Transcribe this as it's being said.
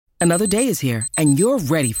Another day is here, and you're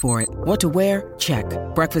ready for it. What to wear? Check.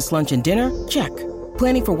 Breakfast, lunch, and dinner? Check.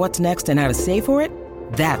 Planning for what's next and how to save for it?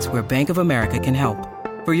 That's where Bank of America can help.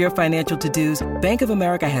 For your financial to-dos, Bank of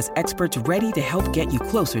America has experts ready to help get you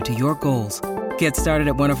closer to your goals. Get started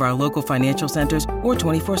at one of our local financial centers or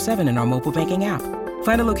 24/7 in our mobile banking app.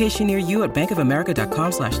 Find a location near you at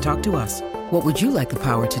bankofamerica.com/talktous. What would you like the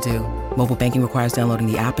power to do? Mobile banking requires downloading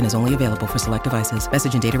the app and is only available for select devices.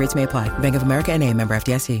 Message and data rates may apply. Bank of America N.A., member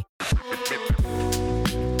FDIC.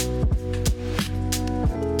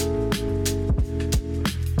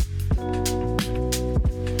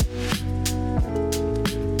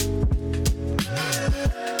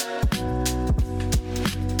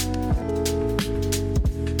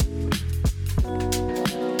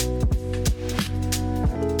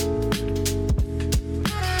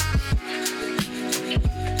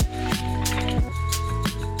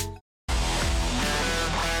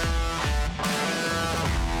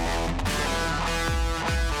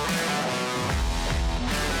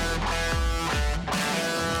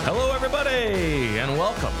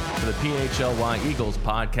 PHLY Eagles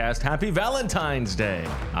podcast. Happy Valentine's Day.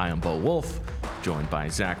 I am Bo Wolf, joined by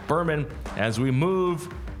Zach Berman, as we move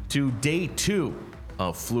to day 2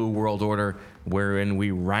 of Flu World Order, wherein we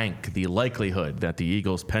rank the likelihood that the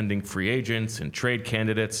Eagles' pending free agents and trade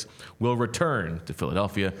candidates will return to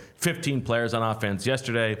Philadelphia. 15 players on offense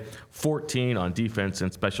yesterday, 14 on defense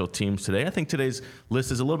and special teams today. I think today's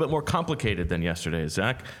list is a little bit more complicated than yesterday's.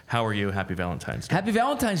 Zach, how are you? Happy Valentine's Day. Happy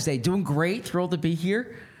Valentine's Day. Doing great. Thrilled to be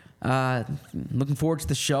here. Looking forward to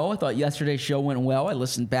the show. I thought yesterday's show went well. I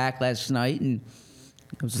listened back last night, and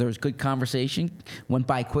there was good conversation. Went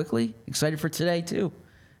by quickly. Excited for today too.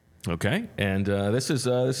 Okay, and this is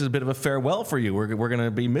a bit of a farewell for you. We're going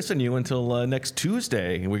to be missing you until next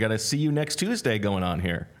Tuesday. We got to see you next Tuesday going on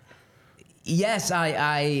here. Yes,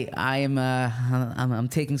 I am. I'm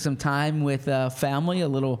taking some time with family, a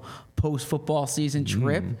little post football season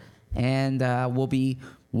trip, and we'll be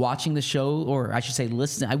watching the show, or I should say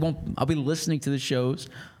listening. I'll be listening to the shows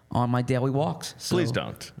on my daily walks. So please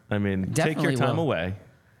don't. I mean, take your time away.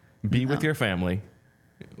 Be with your family.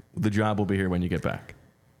 The job will be here when you get back.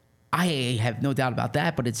 I have no doubt about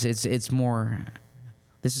that, but it's more.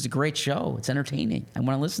 This is a great show. It's entertaining. I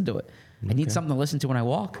want to listen to it. I need something to listen to when I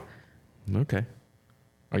walk. Okay.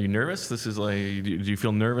 Are you nervous? This is like, do you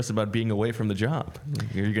feel nervous about being away from the job?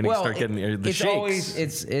 You're going to start getting the shakes.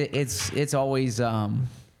 It's always a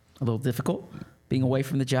little difficult being away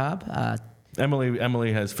from the job.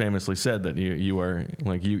 Emily has famously said that you are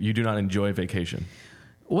like you do not enjoy vacation.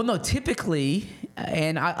 Well, no, typically,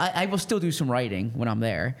 and I will still do some writing when I'm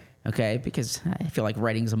there, okay, because I feel like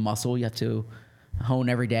writing is a muscle you have to hone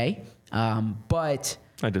every day. But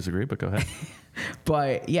I disagree, but go ahead.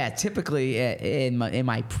 But yeah, typically in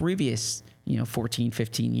my previous 14,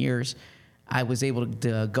 15 years, I was able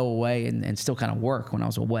to go away and still kind of work when I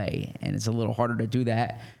was away, and it's a little harder to do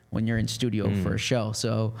that when you're in studio for a show.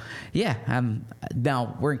 So yeah,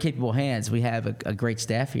 now we're in capable hands. We have a great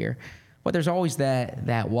staff here. But there's always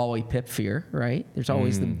that Wally Pipp fear, right? There's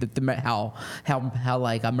always the how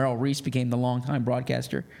like Merrill Reese became the longtime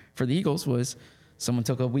broadcaster for the Eagles. Was someone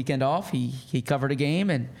took a weekend off, he covered a game,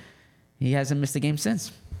 and he hasn't missed a game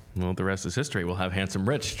since. Well, the rest is history. We'll have Handsome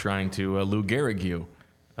Rich trying to Lou Gehrig you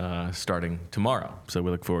starting tomorrow. So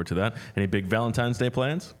we look forward to that. Any big Valentine's Day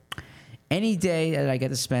plans? Any day that I get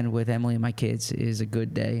to spend with Emily and my kids is a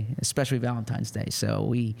good day, especially Valentine's Day. So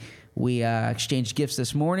we exchanged gifts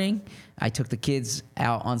this morning. I took the kids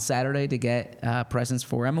out on Saturday to get presents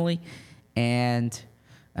for Emily, and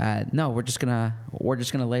no, we're just gonna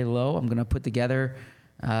lay low. I'm gonna put together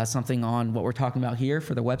something on what we're talking about here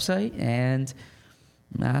for the website, and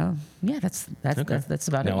yeah, that's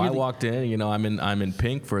about it. Now, I walked in. I'm in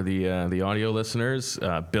pink for the audio listeners.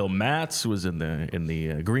 Bill Matz was in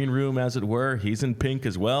the green room, as it were. He's in pink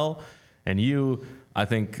as well. And you, I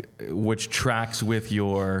think, which tracks with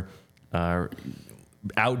your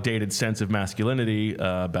outdated sense of masculinity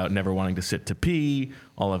about never wanting to sit to pee,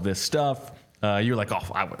 all of this stuff. You're like,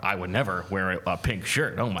 oh, I would never wear a pink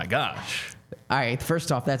shirt. Oh my gosh. All right,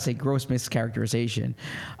 first off, that's a gross mischaracterization.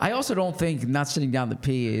 I also don't think not sitting down to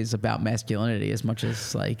pee is about masculinity as much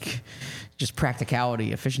as like just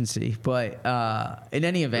practicality, efficiency. But in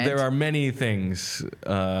any event, there are many things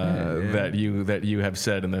that you have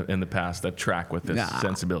said in the past that track with this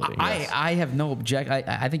sensibility. I have no objection.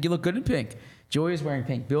 I think you look good in pink. Joy is wearing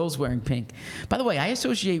pink. Bill's wearing pink. By the way, I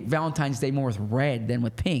associate Valentine's Day more with red than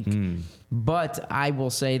with pink. But I will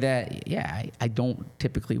say that, yeah, I don't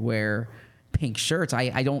typically wear pink shirts.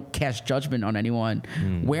 I don't cast judgment on anyone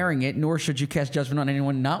wearing it, nor should you cast judgment on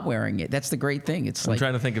anyone not wearing it. That's the great thing. I'm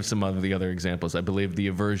trying to think of some of the other examples. I believe the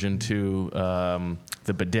aversion to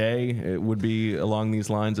the bidet, it would be along these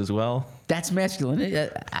lines as well. That's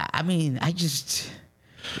masculine. I mean, I just...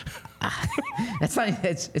 That's not.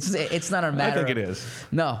 It's not a matter. I think it is.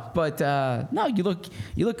 No, but no. You look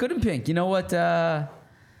good in pink. You know what?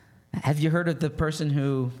 Have you heard of the person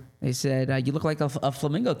who they said you look like a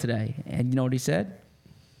flamingo today? And you know what he said?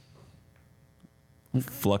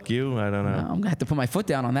 Fluck you. I don't know. I'm gonna have to put my foot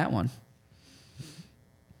down on that one.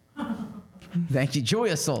 Thank you.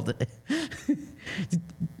 Julia sold it.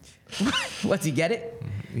 What? You get it?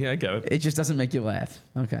 Yeah, I get it. It just doesn't make you laugh.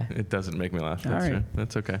 Okay. It doesn't make me laugh. That's right. True.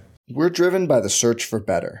 That's okay. We're driven by the search for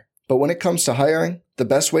better. But when it comes to hiring, the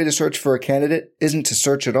best way to search for a candidate isn't to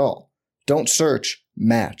search at all. Don't search,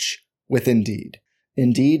 match with Indeed.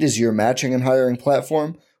 Indeed is your matching and hiring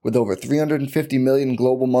platform with over 350 million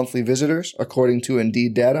global monthly visitors, according to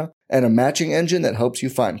Indeed data, and a matching engine that helps you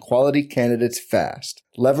find quality candidates fast.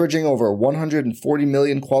 Leveraging over 140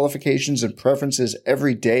 million qualifications and preferences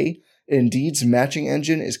every day, Indeed's matching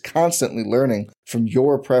engine is constantly learning from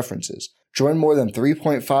your preferences. Join more than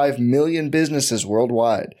 3.5 million businesses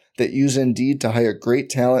worldwide that use Indeed to hire great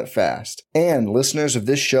talent fast. And listeners of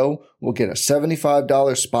this show will get a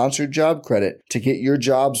 $75 sponsored job credit to get your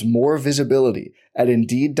jobs more visibility at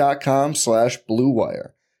Indeed.com/Blue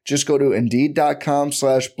Wire. Just go to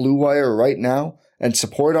Indeed.com/Blue Wire right now and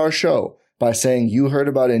support our show by saying you heard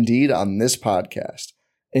about Indeed on this podcast.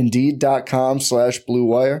 Indeed.com/Blue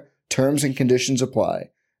Wire. Terms and conditions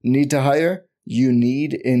apply. Need to hire? You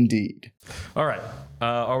need Indeed. All right.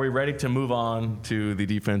 Are we ready to move on to the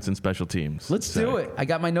defense and special teams? Let's do it. I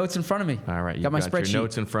got my notes in front of me. All right. Got my spreadsheet. Your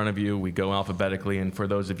notes in front of you. We go alphabetically. And for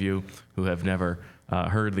those of you who have never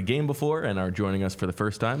heard the game before and are joining us for the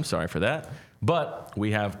first time, sorry for that. But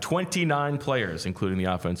we have 29 players, including the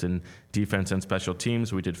offense and defense and special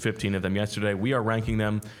teams. We did 15 of them yesterday. We are ranking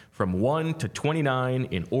them from 1 to 29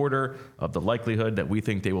 in order of the likelihood that we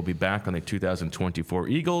think they will be back on the 2024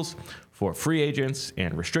 Eagles. For free agents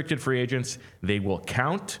and restricted free agents, they will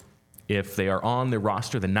count if they are on the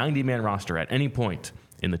roster, the 90-man roster at any point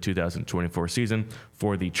in the 2024 season.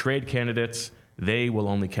 For the trade candidates, they will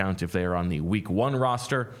only count if they are on the Week 1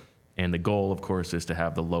 roster. And the goal, of course, is to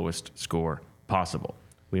have the lowest score possible.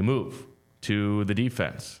 We move to the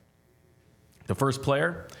defense. The first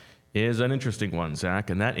player is an interesting one,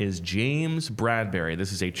 Zach, and that is James Bradberry.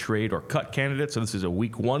 This is a trade or cut candidate, so this is a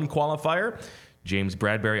Week 1 qualifier. James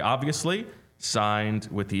Bradberry obviously signed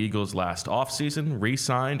with the Eagles last offseason,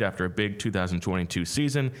 re-signed after a big 2022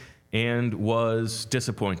 season, and was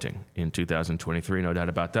disappointing in 2023, no doubt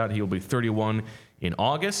about that. He will be 31 in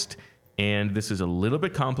August, and this is a little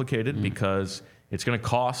bit complicated because it's going to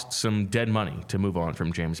cost some dead money to move on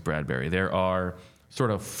from James Bradberry. There are sort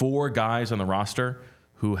of 4 guys on the roster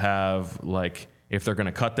who have, like, if they're going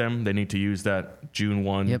to cut them, they need to use that June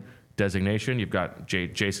 1 designation. You've got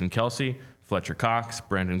Jason Kelce, Fletcher Cox,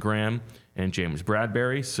 Brandon Graham, and James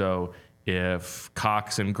Bradberry. So if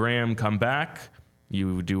Cox and Graham come back,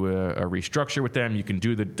 you do a restructure with them. You can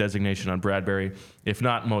do the designation on Bradberry. If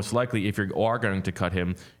not, most likely, if you are going to cut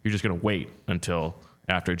him, you're just going to wait until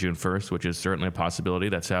after June 1st, which is certainly a possibility.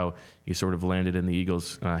 That's how he sort of landed in the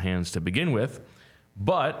Eagles' hands to begin with.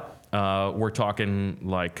 But we're talking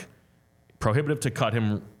like prohibitive to cut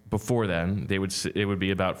him before then. It would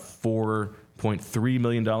be about $4.3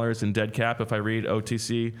 million in dead cap, if I read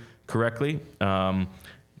OTC correctly.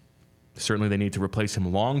 Certainly they need to replace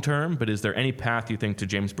him long-term, but is there any path you think to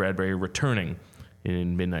James Bradberry returning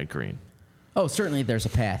in Midnight Green? Oh, certainly there's a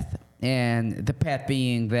path. And the path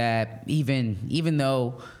being that even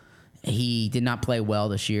though he did not play well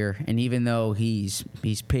this year, and even though he's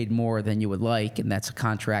paid more than you would like, and that's a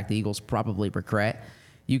contract the Eagles probably regret,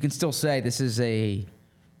 you can still say this is a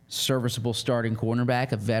serviceable starting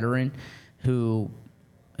cornerback, a veteran who,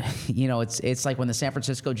 you know, it's like when the San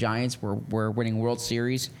Francisco Giants were winning World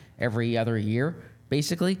Series every other year,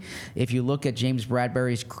 basically. If you look at James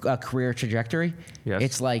Bradberry's career trajectory,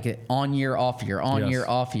 it's like on year, off year, on year,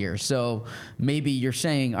 off year. So maybe you're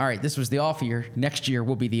saying, all right, this was the off year, next year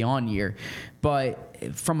will be the on year. But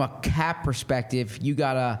from a cap perspective, you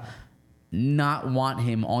got to not want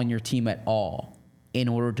him on your team at all in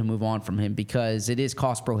order to move on from him, because it is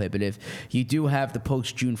cost prohibitive. You do have the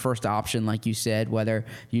post-June 1st option, like you said, whether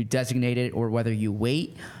you designate it or whether you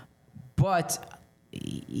wait. But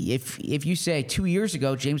if you say 2 years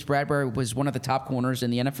ago, James Bradberry was one of the top corners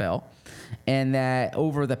in the NFL, and that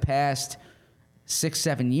over the past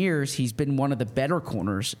 6-7 years, he's been one of the better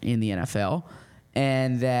corners in the NFL,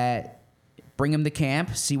 and that bring him to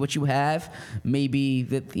camp, see what you have. Maybe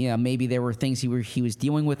there were things he was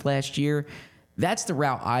dealing with last year. That's the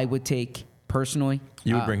route I would take personally.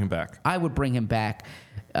 You would bring him back. I would bring him back.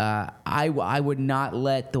 I would not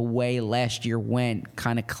let the way last year went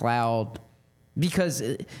kind of cloud, because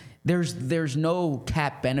there's no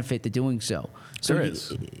cap benefit to doing so. So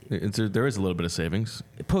there is a little bit of savings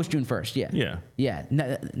post June 1st. Yeah.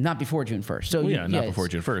 Not before June 1st. So not before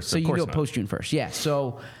June 1st. So you go post June 1st. Yeah.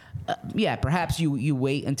 So perhaps you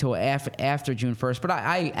wait until after June 1st. But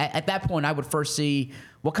I at that point I would first see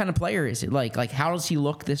what kind of player is it, like how does he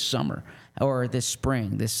look this summer or this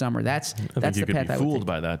spring, this summer. That's the path I would take. You could be fooled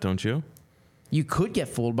by that, don't you? You could get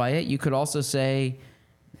fooled by it. You could also say,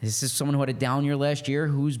 this is someone who had a down year last year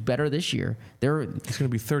who's better this year. He's going to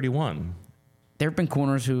be 31. There have been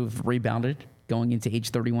corners who've rebounded going into age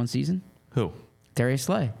 31 season. Who? Darius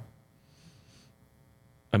Slay.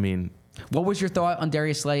 I mean, what was your thought on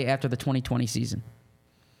Darius Slay after the 2020 season?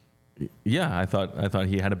 Yeah, I thought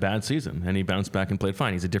he had a bad season, and he bounced back and played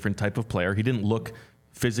fine. He's a different type of player. He didn't look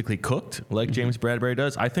physically cooked like James Bradberry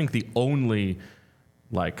does. I think the only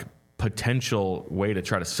potential way to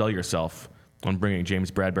try to sell yourself on bringing James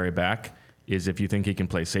Bradberry back is if you think he can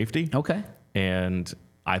play safety. Okay. And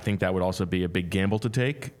I think that would also be a big gamble to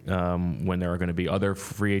take when there are going to be other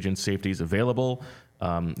free agent safeties available.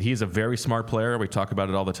 He's a very smart player. We talk about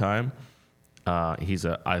it all the time. I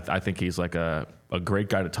think he's like a great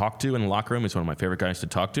guy to talk to in the locker room. He's one of my favorite guys to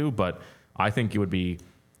talk to. But I think you would be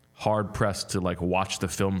hard pressed to watch the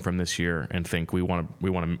film from this year and think we want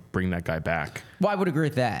to bring that guy back. Well, I would agree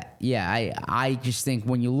with that. Yeah, I just think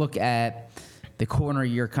when you look at the corner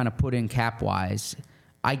you're kind of put in cap wise,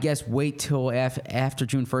 I guess wait till after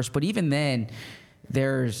June 1st. But even then,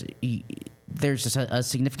 there's just a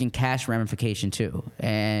significant cash ramification too.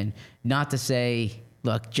 And not to say,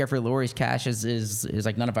 look, Jeffrey Lurie's cash is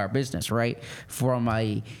like none of our business, right?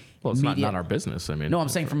 Well, it's not our business. I mean, no, I'm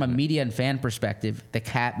saying from a media and fan perspective, the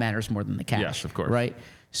cap matters more than the cash. Yes, of course. Right?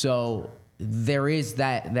 So there is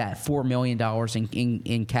that $4 million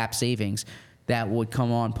in cap savings that would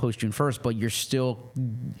come on post June 1st, but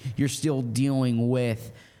you're still dealing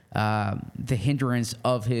with the hindrance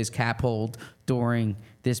of his cap hold during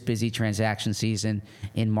this busy transaction season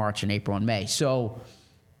in March and April and May. So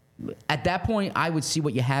at that point, I would see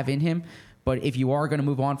what you have in him. But if you are going to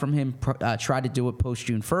move on from him, try to do it post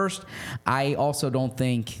June 1st. I also don't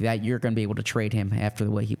think that you're going to be able to trade him after the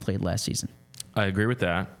way he played last season. I agree with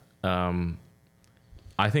that.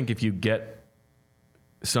 I think if you get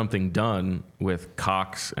something done with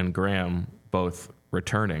Cox and Graham both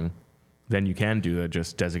returning, then you can do that.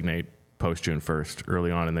 Just designate post June 1st early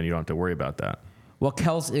on, and then you don't have to worry about that. Well,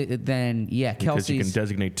 Kelsey's because you can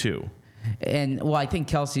designate two. And I think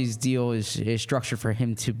Kelsey's deal is structured for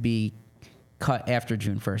him to be cut after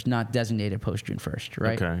June 1st, not designated post June 1st,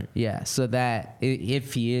 right? Okay. Yeah, so that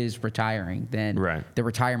if he is retiring, then the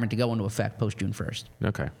retirement to go into effect post June 1st.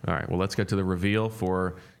 Okay. All right. Well, let's get to the reveal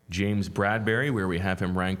for James Bradberry, where we have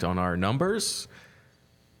him ranked on our numbers.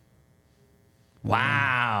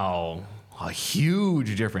 Wow. A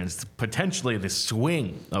huge difference. Potentially the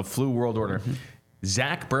swing of Flu World Order. Mm-hmm.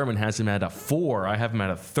 Zach Berman has him at a 4. I have him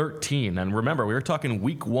at a 13. And remember, we were talking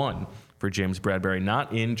week 1 for James Bradberry,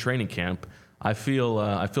 not in training camp. I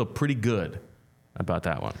feel pretty good about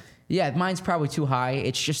that one. Yeah, mine's probably too high.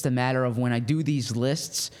 It's just a matter of when I do these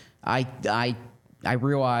lists, I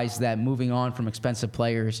realize that moving on from expensive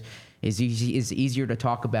players is easier to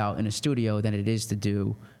talk about in a studio than it is to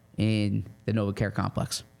do in the NovaCare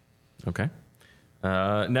complex. Okay.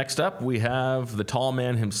 Next up, we have the tall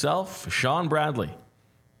man himself, Sean Bradley,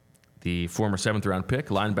 the former 7th-round pick,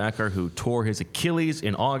 linebacker who tore his Achilles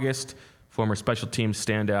in August, former special teams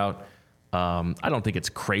standout. I don't think it's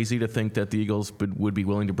crazy to think that the Eagles would be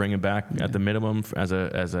willing to bring him back at the minimum as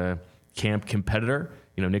a camp competitor.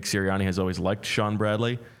 Nick Sirianni has always liked Sean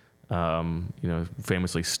Bradley.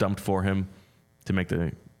 Famously stumped for him to make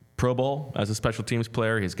the Pro Bowl as a special teams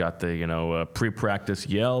player. He's got the pre-practice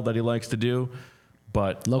yell that he likes to do,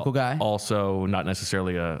 but local guy. Also not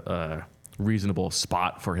necessarily a reasonable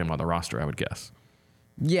spot for him on the roster, I would guess.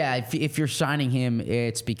 Yeah, if you're signing him,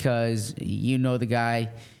 it's because the guy.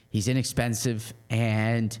 He's inexpensive,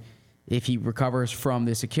 and if he recovers from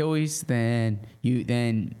this Achilles, then he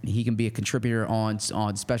can be a contributor on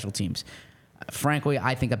special teams. Frankly,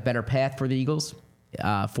 I think a better path for the Eagles,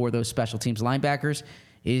 for those special teams linebackers,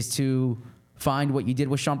 is to find what you did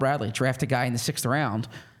with Sean Bradley, draft a guy in the 6th round,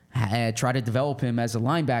 try to develop him as a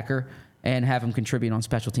linebacker, and have him contribute on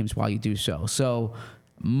special teams while you do so. So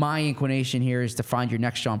my inclination here is to find your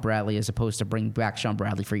next Sean Bradley as opposed to bring back Sean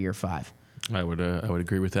Bradley for year 5. I would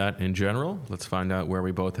agree with that in general. Let's find out where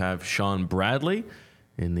we both have Sean Bradley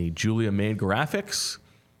in the Julia Maid graphics.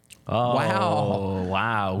 Oh,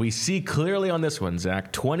 wow. We see clearly on this one,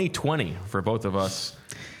 Zach. 2020 for both of us.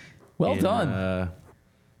 Well done.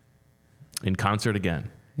 In concert again.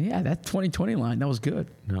 Yeah, that 2020 line, that was good.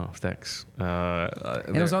 No, thanks.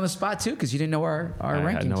 And it was on the spot, too, because you didn't know our rankings.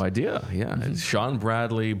 I had no idea. Yeah. It's Sean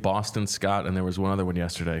Bradley, Boston Scott, and there was one other one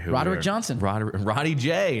yesterday. Roderick Johnson. Roddy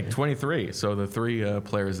J, 23. So the three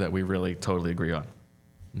players that we really totally agree on.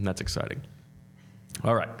 And that's exciting.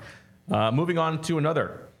 All right. Moving on to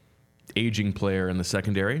another aging player in the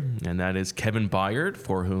secondary, and that is Kevin Byard,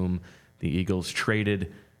 for whom the Eagles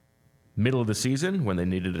traded middle of the season when they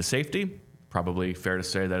needed a safety. Probably fair to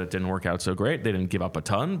say that it didn't work out so great. They didn't give up a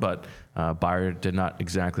ton, but Byard did not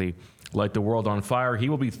exactly light the world on fire. He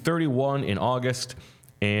will be 31 in August,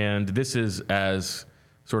 and this is as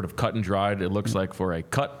sort of cut and dried, it looks like, for a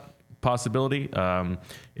cut possibility.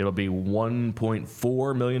 It'll be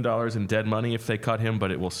 $1.4 million in dead money if they cut him,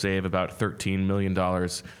 but it will save about $13 million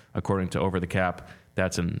according to Over the Cap.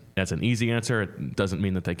 That's an easy answer. It doesn't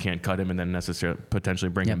mean that they can't cut him and then necessarily potentially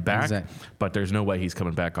bring him back. Exactly. But there's no way he's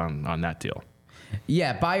coming back on that deal.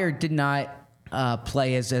 Yeah, Byard did not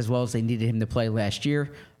play as well as they needed him to play last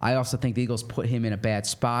year. I also think the Eagles put him in a bad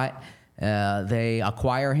spot. They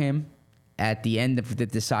acquire him at the end of the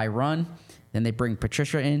Desai run. Then they bring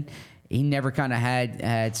Patricia in. He never kind of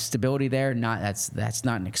had stability there. That's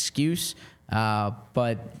not an excuse.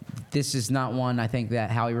 But this is not one I think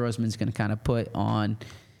that Howie Roseman's going to kind of put on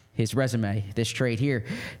his resume, this trade here.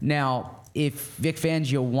 Now, if Vic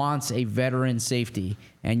Fangio wants a veteran safety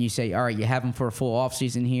and you say, all right, you have him for a full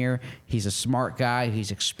offseason here, he's a smart guy,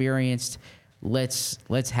 he's experienced, let's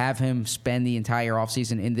have him spend the entire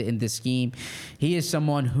offseason in this scheme. He is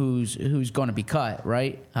someone who's going to be cut,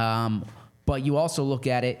 right? But you also look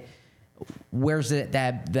at it, where's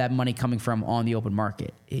that money coming from on the open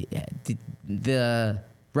market? The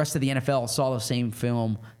rest of the NFL saw the same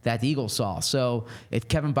film that the Eagles saw. So if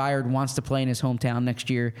Kevin Byard wants to play in his hometown next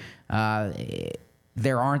year,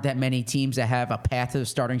 there aren't that many teams that have a path to the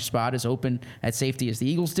starting spot as open at safety as the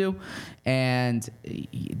Eagles do. And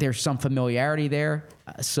there's some familiarity there.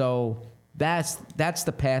 So that's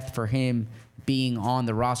the path for him being on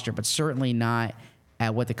the roster, but certainly not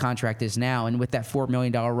at what the contract is now. And with that $4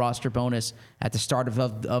 million roster bonus at the start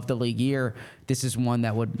of the league year, this is one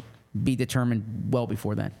that would be determined well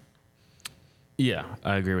before then. Yeah,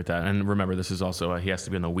 I agree with that. And remember, this is also he has to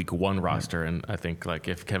be on the week one roster. And I think like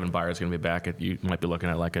if Kevin Byard is going to be back, you might be looking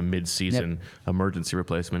at like a mid-season emergency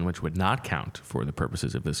replacement, which would not count for the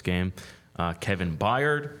purposes of this game. Kevin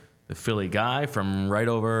Byard, the Philly guy from right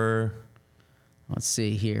over. Let's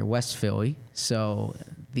see here, West Philly. So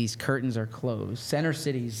these curtains are closed. Center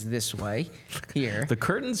City's this way here. The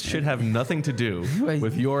curtains should have nothing to do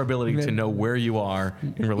with your ability to know where you are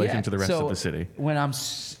in relation to the rest of the city. When I'm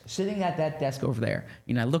sitting at that desk over there,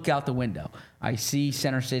 I look out the window, I see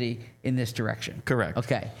Center City in this direction. Correct.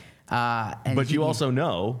 Okay. But you also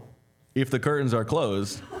know if the curtains are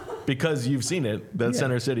closed, because you've seen it, that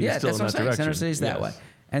Center City is still in that direction. Center City's that way.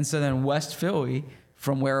 And so then West Philly,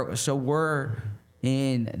 so we're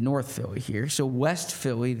in North Philly here. So West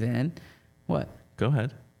Philly then, what? Go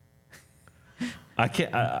ahead. I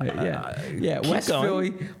can't.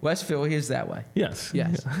 West Philly is that way. Yes.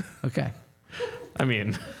 Yeah. Okay. I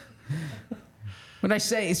mean, when I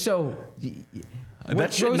say so,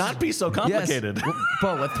 that should not be so complicated. Yes,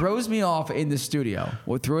 but what throws me off in the studio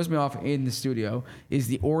is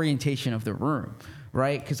the orientation of the room,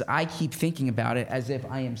 right? Because I keep thinking about it as if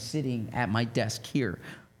I am sitting at my desk here,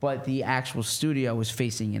 but the actual studio is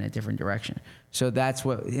facing in a different direction. So that's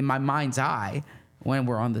what, in my mind's eye, when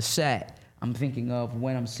we're on the set, I'm thinking of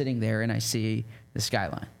when I'm sitting there and I see the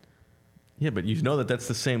skyline. Yeah, but you know that that's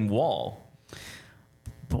the same wall.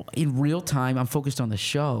 But in real time, I'm focused on the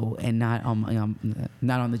show and not on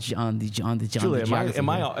the Julia, am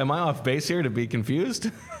I off base here to be confused?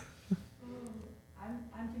 I'm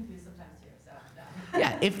confused sometimes too. So no.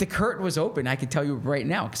 Yeah, if the curtain was open, I could tell you right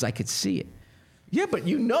now because I could see it. Yeah, but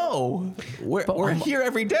we're here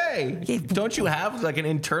every day. Yeah, don't you have like an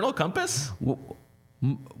internal compass?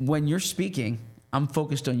 When you're speaking, I'm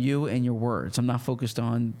focused on you and your words. I'm not focused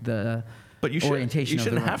on the orientation. You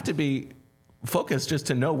shouldn't have to be focused just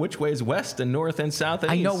to know which way is west and north and south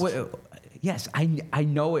and east. I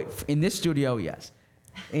know it in this studio. Yes,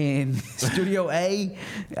 in Studio A,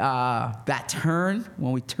 that turn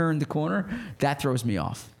when we turn the corner, that throws me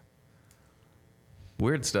off.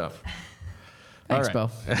 Weird stuff. Thanks, Bo.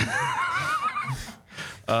 It's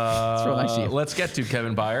real nice of you. Let's get to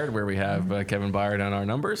Kevin Byard, where we have Kevin Byard on our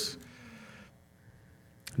numbers.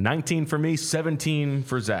 19 for me, 17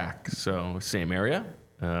 for Zach. So same area,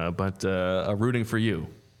 but rooting for you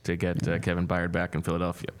to get Kevin Byard back in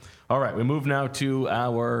Philadelphia. All right, we move now to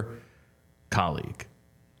our colleague,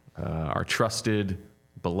 our trusted,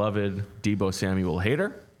 beloved Deebo Samuel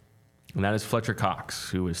hater, and that is Fletcher Cox,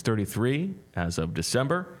 who is 33 as of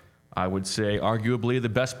December. I would say arguably the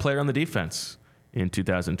best player on the defense in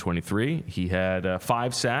 2023. He had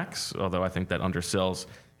 5 sacks, although I think that undersells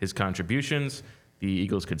his contributions. The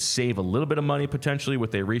Eagles could save a little bit of money potentially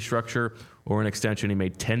with a restructure or an extension. He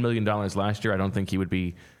made $10 million last year. I don't think he would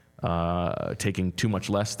be taking too much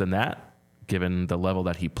less than that, given the level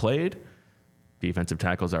that he played. Defensive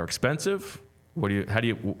tackles are expensive. What do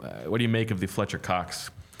you make of the Fletcher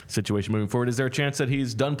Cox situation moving forward? Is there a chance that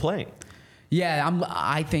he's done playing? Yeah,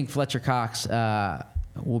 I think Fletcher Cox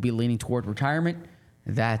will be leaning toward retirement.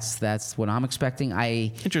 That's what I'm expecting.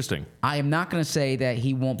 Interesting. I am not going to say that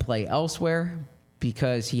he won't play elsewhere,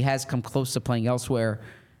 because he has come close to playing elsewhere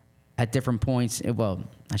at different points. Well,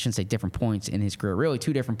 I shouldn't say different points in his career. Really,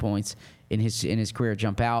 2 different points in his career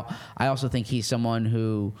jump out. I also think he's someone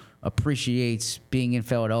who appreciates being in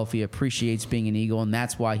Philadelphia, appreciates being an Eagle, and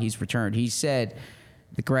that's why he's returned. He said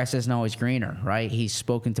the grass isn't always greener, right? He's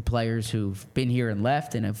spoken to players who've been here and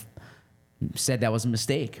left and have said that was a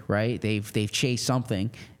mistake, right? They've chased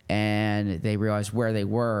something and they realized where they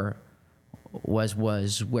were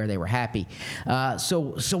was where they were happy.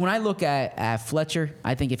 So when I look at Fletcher,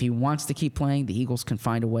 I think if he wants to keep playing, the Eagles can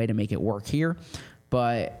find a way to make it work here.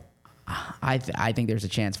 But I think there's a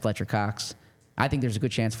chance Fletcher Cox. I think there's a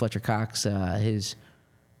good chance Fletcher Cox, his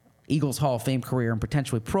Eagles Hall of Fame career and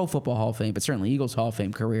potentially Pro Football Hall of Fame, but certainly Eagles Hall of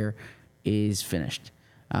Fame career is finished.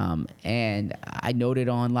 And I noted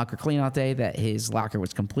on Locker Cleanout Day that his locker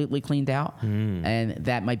was completely cleaned out, and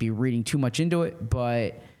that might be reading too much into it,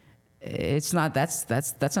 but it's not. That's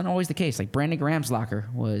not always the case. Like Brandon Graham's locker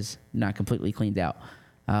was not completely cleaned out,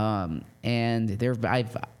 and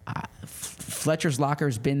Fletcher's locker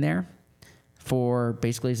has been there for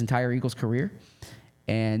basically his entire Eagles career,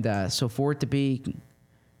 and so for it to be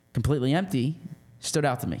completely empty stood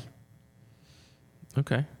out to me.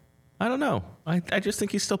 Okay. I don't know. I just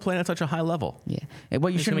think he's still playing at such a high level. Yeah. Well,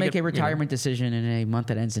 you shouldn't make a retirement decision in a month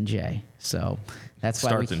that ends in J. So that's why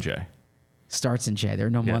starts in J. Starts in J. There are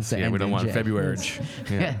no months that end in J. We don't want February.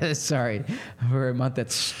 Yeah. Sorry. For a month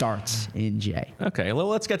that starts in J. Okay. Well,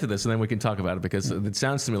 let's get to this and then we can talk about it, because it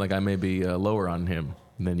sounds to me like I may be lower on him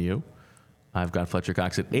than you. I've got Fletcher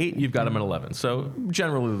Cox at 8. You've got him at 11. So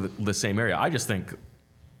generally the same area. I think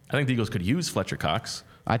the Eagles could use Fletcher Cox.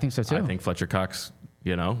 I think so too. I think Fletcher Cox,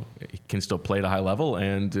 he can still play at a high level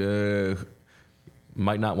and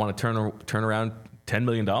might not want to turn around $10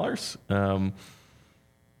 million.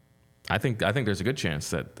 I think there's a good chance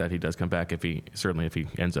that he does come back if he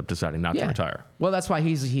ends up deciding not to retire. Well, that's why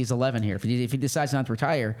he's 11 here. If he decides not to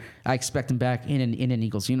retire, I expect him back in an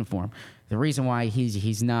Eagles uniform. The reason why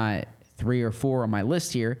he's not 3 or 4 on my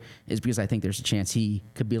list here is because I think there's a chance he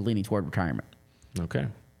could be leaning toward retirement. Okay.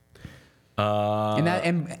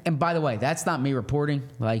 And by the way, that's not me reporting.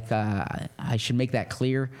 Like I should make that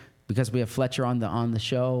clear, because we have Fletcher on the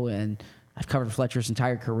show, and I've covered Fletcher's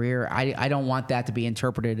entire career. I don't want that to be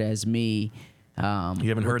interpreted as me. You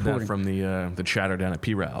haven't heard that from the chatter down at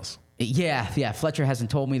P-Rals. Yeah. Fletcher hasn't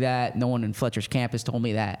told me that. No one in Fletcher's camp has told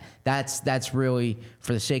me that. That's really,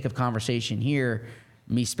 for the sake of conversation here,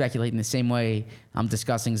 me speculating the same way I'm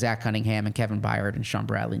discussing Zach Cunningham and Kevin Byard and Sean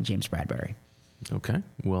Bradley and James Bradberry. Okay,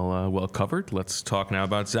 well covered. Let's talk now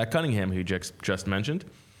about Zach Cunningham, who you just mentioned.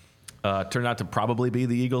 Turned out to probably be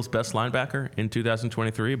the Eagles' best linebacker in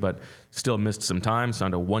 2023, but still missed some time.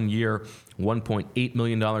 Signed a 1-year, $1.8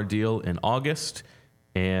 million deal in August,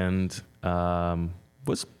 and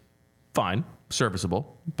was fine,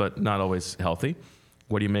 serviceable, but not always healthy.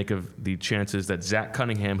 What do you make of the chances that Zach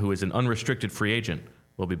Cunningham, who is an unrestricted free agent,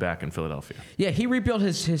 will be back in Philadelphia? Yeah, he rebuilt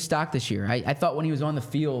his stock this year. I thought when he was on the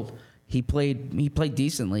field, he played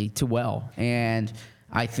decently to well, and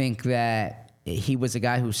I think that he was a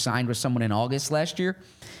guy who signed with someone in August last year,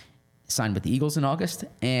 signed with the Eagles in August,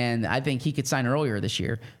 and I think he could sign earlier this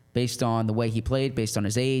year based on the way he played, based on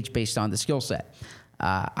his age, based on the skill set.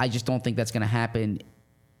 I just don't think that's going to happen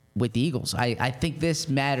with the Eagles. I think this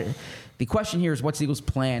matters. The question here is, what's the Eagles'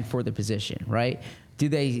 plan for the position, right?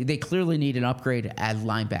 They clearly need an upgrade at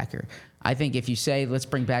linebacker. I think if you say, let's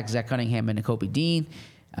bring back Zach Cunningham and Nakobe Dean,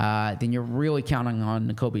 then you're really counting on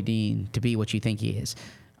Nakobe Dean to be what you think he is.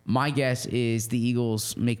 My guess is the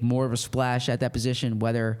Eagles make more of a splash at that position,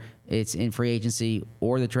 whether it's in free agency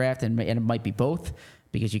or the draft, and it might be both,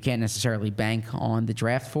 because you can't necessarily bank on the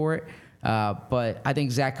draft for it. But I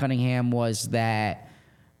think Zach Cunningham was that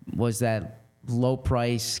low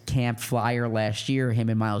price camp flyer last year, him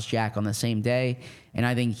and Miles Jack on the same day. And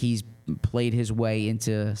I think he's played his way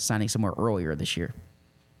into signing somewhere earlier this year.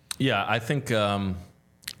 Yeah, I think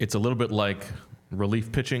it's a little bit like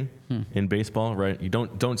relief pitching in baseball, right? You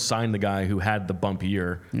don't sign the guy who had the bump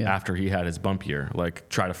year after he had his bump year. Like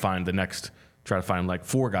try to find like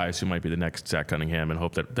 4 guys who might be the next Zach Cunningham and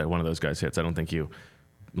hope that one of those guys hits. I don't think you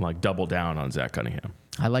like double down on Zach Cunningham.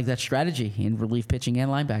 I like that strategy in relief pitching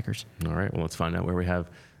and linebackers. All right, well, let's find out where we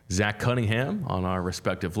have Zach Cunningham on our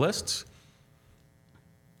respective lists.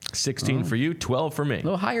 16 for you, 12 for me. A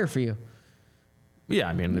little higher for you. Yeah,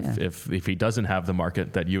 I mean, if he doesn't have the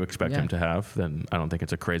market that you expect him to have, then I don't think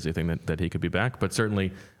it's a crazy thing that he could be back. But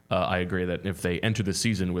certainly, I agree that if they enter the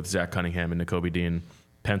season with Zach Cunningham and Nakobe Dean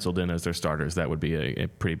penciled in as their starters, that would be a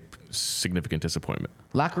pretty significant disappointment.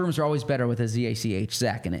 Locker rooms are always better with a ZACH,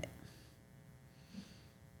 Zach, in it.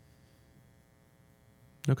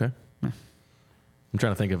 Okay. I'm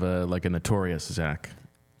trying to think of a notorious Zach.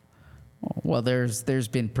 Well, there's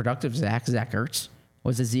been productive Zach Ertz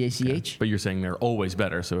was a ZACH. Okay. But you're saying they're always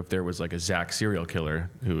better. So if there was like a Zach serial killer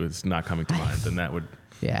who is not coming to mind, then that would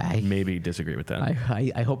maybe disagree with that.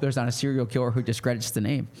 I hope there's not a serial killer who discredits the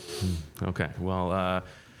name. Okay. Well,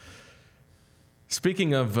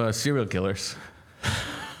 speaking of serial killers.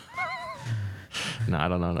 No, I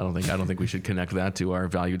don't know. I don't think we should connect that to our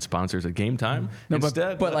valued sponsors at Game Time. No,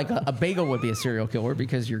 instead, but like a bagel would be a serial killer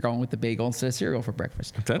because you're going with the bagel instead of cereal for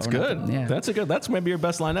breakfast. That's good. That's maybe your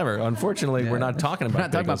best line ever. Unfortunately, we're not talking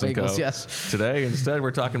about bagels today. Instead,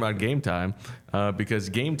 we're talking about Game Time because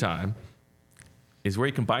Game Time is where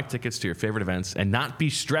you can buy tickets to your favorite events and not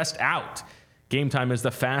be stressed out. Game Time is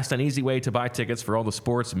the fast and easy way to buy tickets for all the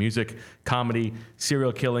sports, music, comedy,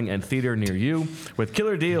 serial killing, and theater near you with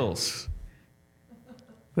killer deals.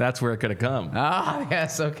 That's where it could have come. Ah,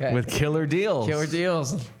 yes, okay. With killer deals. Killer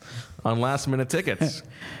deals. On last-minute tickets.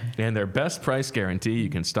 And their best price guarantee, you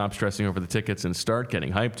can stop stressing over the tickets and start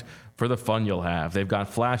getting hyped for the fun you'll have. They've got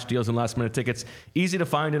flash deals and last-minute tickets, easy to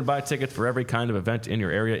find and buy tickets for every kind of event in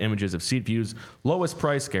your area, images of seat views, lowest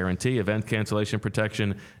price guarantee, event cancellation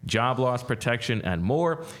protection, job loss protection, and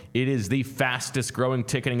more. It is the fastest-growing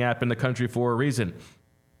ticketing app in the country for a reason.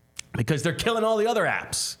 Because they're killing all the other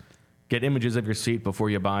apps. Get images of your seat before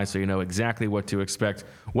you buy so you know exactly what to expect.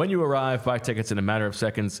 When you arrive, buy tickets in a matter of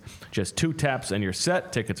seconds. Just 2 taps and you're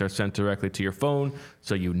set. Tickets are sent directly to your phone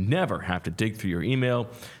so you never have to dig through your email.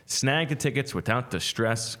 Snag the tickets without the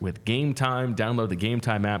stress with Game Time. Download the Game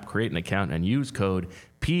Time app, create an account, and use code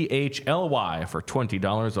PHLY for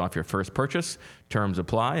 $20 off your first purchase. Terms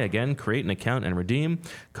apply. Again, create an account and redeem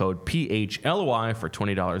code PHLY for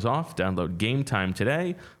 $20 off. Download Game Time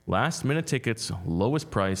today. Last minute tickets,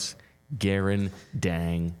 lowest price,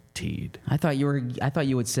 guaranteed. I thought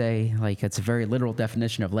you would say like it's a very literal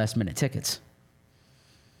definition of last minute tickets.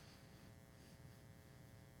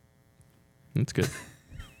 That's good.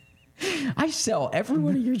 I sell every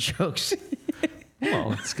one of your jokes.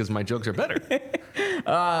 Well, it's because my jokes are better.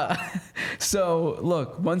 So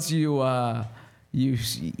look, once you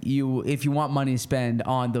if you want money to spend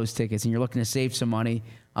on those tickets and you're looking to save some money,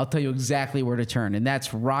 I'll tell you exactly where to turn, and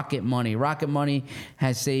that's Rocket Money. Rocket Money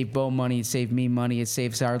has saved Bo money, it saved me money, it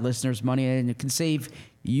saves our listeners money, and it can save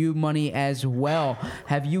you money as well.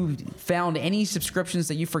 Have you found any subscriptions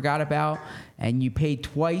that you forgot about and you paid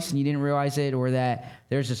twice and you didn't realize it, or that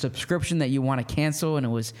there's a subscription that you want to cancel and it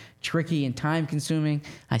was tricky and time consuming?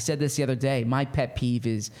 I said this the other day. My pet peeve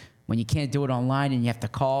is when you can't do it online and you have to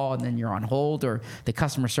call and then you're on hold, or the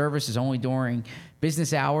customer service is only during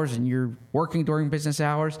business hours and you're working during business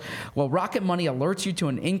hours. Well, Rocket Money alerts you to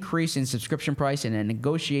an increase in subscription price and it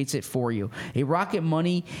negotiates it for you. A Rocket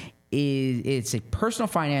Money it's a personal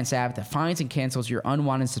finance app that finds and cancels your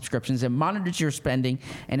unwanted subscriptions and monitors your spending,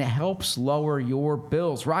 and it helps lower your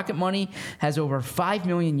bills. Rocket Money has over 5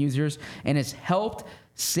 million users and has helped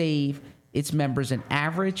save its members an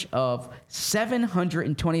average of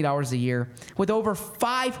 $720 a year with over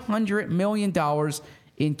 $500 million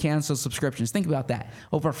in canceled subscriptions. Think about that.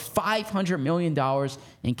 Over $500 million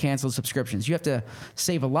in canceled subscriptions. You have to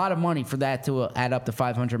save a lot of money for that to add up to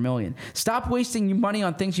 $500 million. Stop wasting your money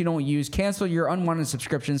on things you don't use. Cancel your unwanted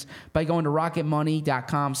subscriptions by going to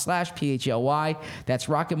rocketmoney.com/PHLY. That's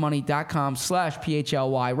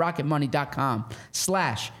rocketmoney.com/PHLY.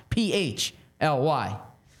 rocketmoney.com/PHLY.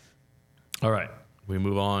 All right. We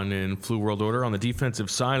move on in Flu World Order on the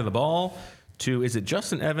defensive side of the ball to, is it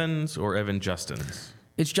Justin Evans or Evan Justins?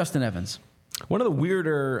 It's Justin Evans. One of the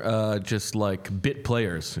weirder just like bit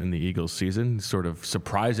players in the Eagles season, sort of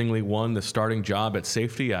surprisingly won the starting job at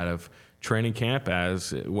safety out of training camp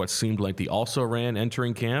as what seemed like the also-ran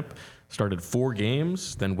entering camp. started 4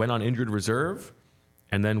 games, then went on injured reserve,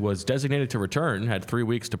 and then was designated to return, had 3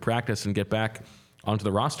 weeks to practice and get back onto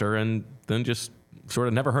the roster, and then just sort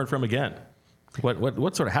of never heard from him again.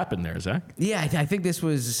 What sort of happened there, Zach? Yeah, I think this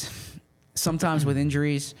was sometimes with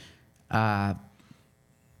injuries. A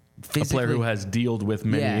player who has dealt with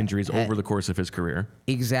many injuries over the course of his career.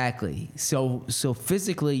 Exactly. So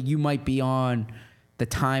physically, you might be on the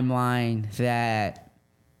timeline that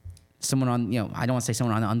someone on, I don't want to say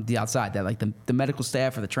someone on the outside, that like the medical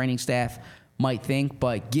staff or the training staff might think,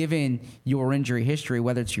 but given your injury history,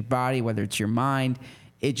 whether it's your body, whether it's your mind,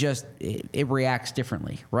 it reacts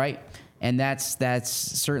differently, right? And that's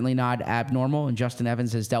certainly not abnormal. And Justin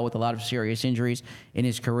Evans has dealt with a lot of serious injuries in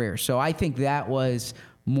his career. So I think that was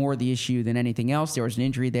more the issue than anything else. There was an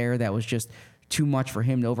injury there that was just too much for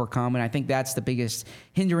him to overcome. And I think that's the biggest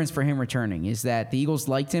hindrance for him returning, is that the Eagles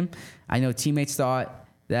liked him. I know teammates thought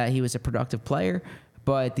that he was a productive player,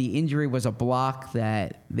 but the injury was a block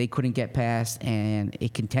that they couldn't get past, and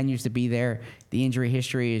it continues to be there. The injury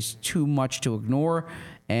history is too much to ignore.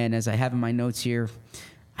 And as I have in my notes here,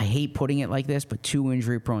 I hate putting it like this, but too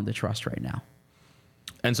injury prone to trust right now.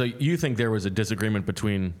 And so you think there was a disagreement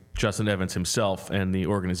between Justin Evans himself and the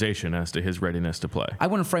organization as to his readiness to play? I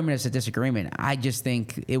wouldn't frame it as a disagreement. I just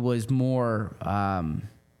think it was more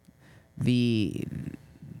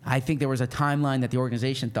I think there was a timeline that the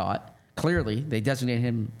organization thought. Clearly, they designated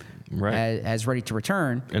him as ready to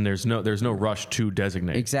return. And there's no rush to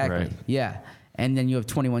designate. Exactly, right? Yeah. And then you have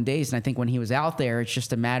 21 days. And I think when he was out there, it's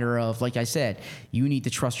just a matter of, like I said, you need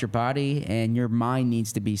to trust your body, and your mind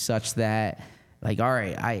needs to be such that, like, all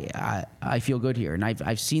right, I feel good here. And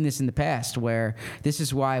I've seen this in the past, where this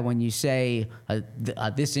is why when you say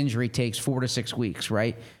this injury takes 4 to 6 weeks,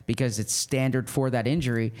 right? Because it's standard for that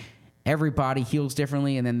injury. Everybody heals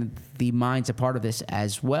differently, and then the mind's a part of this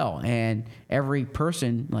as well. And every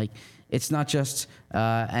person, like, it's not just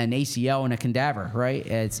an ACL and a cadaver, right?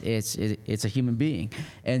 It's a human being.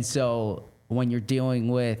 And so when you're dealing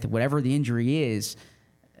with whatever the injury is,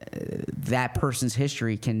 that person's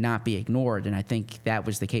history cannot be ignored. And I think that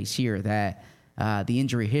was the case here, that the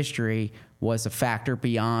injury history was a factor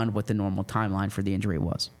beyond what the normal timeline for the injury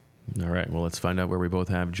was. All right, well, let's find out where we both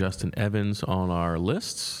have Justin Evans on our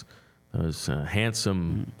lists. Those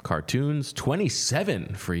handsome cartoons.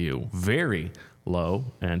 27 for you, very low,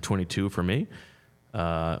 and 22 for me.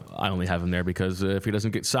 I only have him there because if he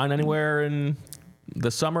doesn't get signed anywhere in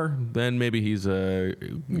the summer, then maybe he's a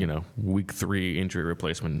week 3 injury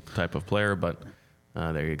replacement type of player. But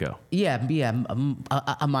there you go. Yeah.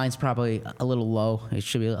 Mine's probably a little low. It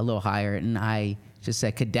should be a little higher. And I just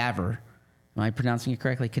said cadaver. Am I pronouncing it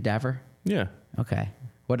correctly? Cadaver? Yeah. Okay.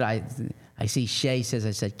 What I see Shay says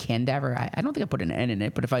I said cadaver. I don't think I put an N in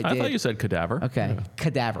it, but if I did. I thought you said cadaver. Okay. Yeah.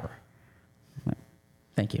 Cadaver.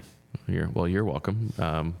 Thank you. You're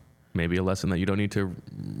welcome. Maybe a lesson that you don't need to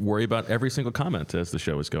worry about every single comment as the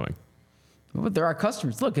show is going. Well, there are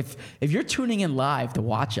customers. Look, if you're tuning in live to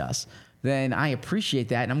watch us, then I appreciate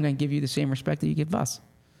that, and I'm going to give you the same respect that you give us.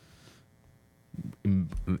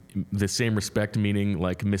 The same respect meaning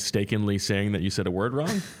like mistakenly saying that you said a word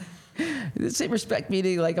wrong? The same respect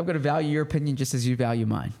meaning like I'm going to value your opinion just as you value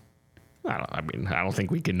mine. I don't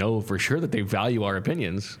think we can know for sure that they value our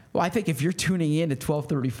opinions. Well, I think if you're tuning in at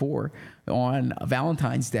 12:34 on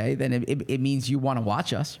Valentine's Day, then it means you want to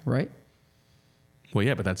watch us, right? Well,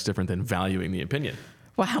 yeah, but that's different than valuing the opinion.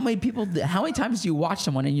 Well, how many times do you watch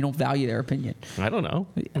someone and you don't value their opinion? I don't know.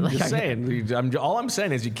 I'm just saying. All I'm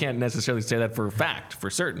saying is you can't necessarily say that for a fact,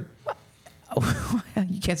 for certain.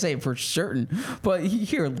 You can't say it for certain. But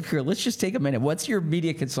here, let's just take a minute. What's your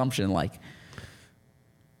media consumption like?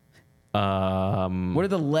 What are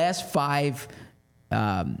the last 5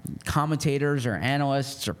 commentators or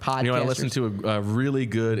analysts or podcasters? I listened to a really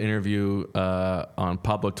good interview on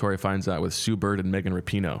Pablo Torre Finds Out with Sue Bird and Megan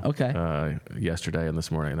Rapinoe yesterday and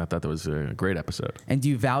this morning. And I thought that was a great episode. And do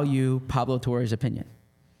you value Pablo Torre's opinion?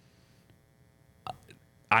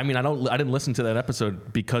 I didn't listen to that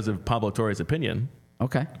episode because of Pablo Torre's opinion.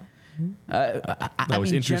 Okay. I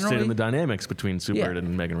was interested in the dynamics between Sue Bird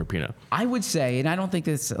and Megan Rapinoe. I would say, and I don't think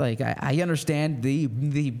that's like, I understand the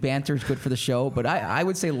banter is good for the show, but I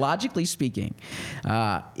would say, logically speaking,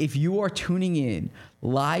 if you are tuning in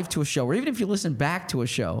live to a show, or even if you listen back to a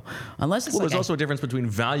show, unless it's there's also a difference between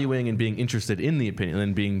valuing and being interested in the opinion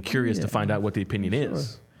and being curious to find out what the opinion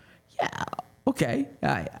is. Yeah. Okay.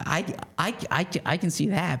 I can see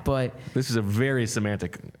that, but this is a very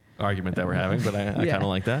semantic argument that we're having, but I kind of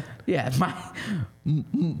like that. Yeah,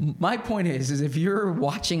 my point is if you're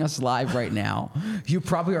watching us live right now, you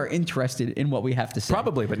probably are interested in what we have to say.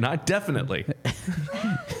 Probably, but not definitely.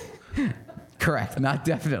 Correct, not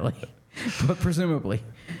definitely. but presumably.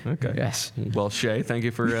 Okay. Yes. Well, Shay, thank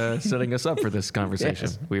you for setting us up for this conversation.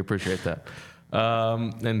 Yes. We appreciate that.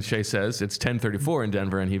 And Shay says it's 10:34 in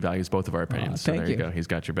Denver, and he values both of our opinions. So thank there you you. go. He's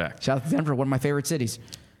got your back. Shout out to Denver, one of my favorite cities.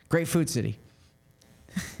 Great food city.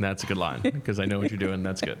 That's a good line because I know what you're doing.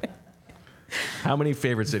 That's good. How many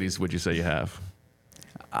favorite cities would you say you have?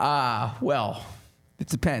 Well, it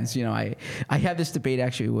depends. You know, I have this debate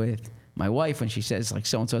actually with my wife when she says like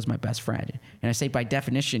so-and-so is my best friend. And I say by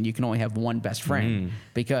definition, you can only have one best friend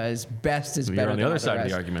because best is So better you're on the than other all side of rest.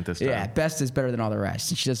 the argument this time. Yeah, best is better than all the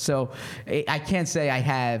rest. And she says, so I can't say I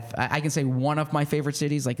have, I can say one of my favorite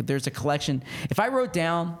cities. Like if there's a collection, if I wrote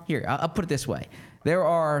down, here, I'll put it this way. There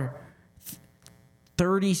are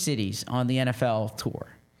 30 cities on the NFL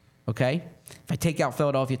tour, okay? If I take out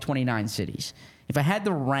Philadelphia, 29 cities. If I had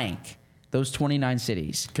to rank those 29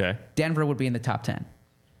 cities, Okay. Denver would be in the top 10.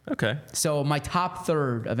 Okay. So my top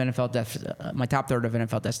third of NFL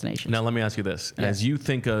destinations. Now let me ask you this: Yeah. as you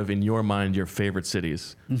think of in your mind your favorite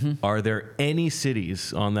cities, are there any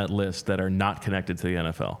cities on that list that are not connected to the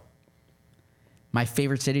NFL? My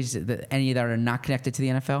favorite cities, any that are not connected to the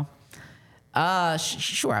NFL?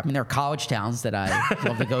 Sure. I mean, there are college towns that I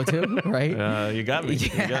love to go to, right? You got me. You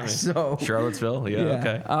Yeah, got me. so- Charlottesville. Yeah.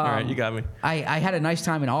 Okay. All right. You got me. I had a nice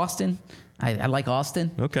time in Austin. I like Austin.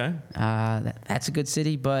 Okay. That's a good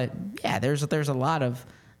city, but yeah, there's a lot of.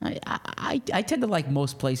 I tend to like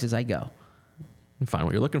most places I go. Find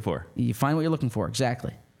what you're looking for. You find what you're looking for,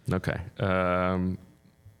 exactly. Okay.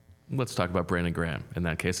 Let's talk about Brandon Graham in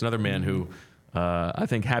that case. Another man who I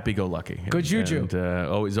think happy-go-lucky. Good juju. And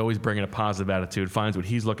always bringing a positive attitude, finds what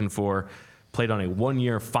he's looking for. Played on a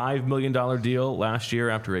one-year, $5 million deal last year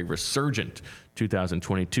after a resurgent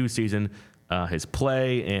 2022 season. His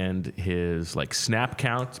play and his snap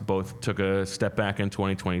count both took a step back in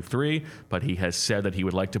 2023, but he has said that he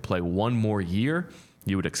would like to play one more year.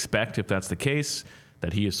 You would expect, if that's the case,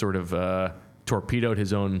 that he has sort of torpedoed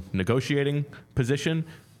his own negotiating position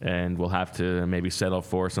and will have to maybe settle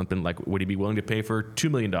for something like, would he be willing to pay for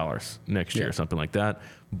 $2 million next year, something like that?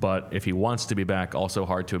 But if he wants to be back, also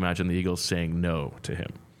hard to imagine the Eagles saying no to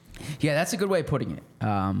him. Yeah, that's a good way of putting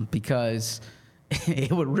it, because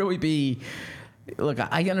it would really be. Look,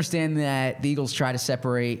 I understand that the Eagles try to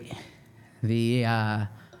separate the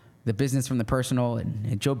business from the personal,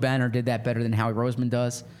 and Joe Banner did that better than Howie Roseman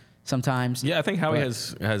does sometimes. Yeah, I think Howie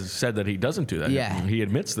has said that he doesn't do that. Yeah. He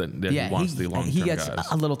admits that he wants the long-term He gets guys.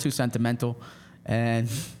 a little too sentimental, and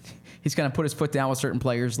he's going to put his foot down with certain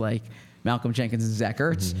players like Malcolm Jenkins and Zach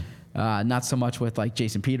Ertz. Not so much with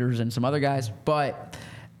Jason Peters and some other guys, but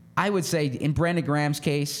I would say in Brandon Graham's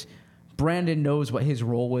case, Brandon knows what his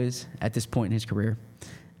role is at this point in his career.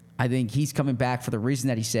 I think he's coming back for the reason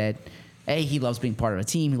that he said, A, he loves being part of a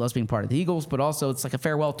team, he loves being part of the Eagles, but also it's like a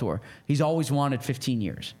farewell tour. He's always wanted 15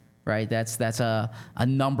 years, right? That's a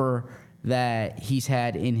number that he's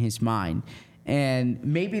had in his mind. And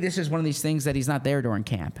maybe this is one of these things that he's not there during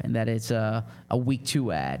camp and that it's a week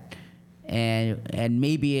 2 ad. And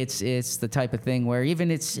maybe it's the type of thing where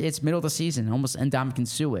even it's middle of the season, almost Ndamukong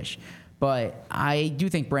Suh-ish. But I do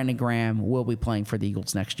think Brandon Graham will be playing for the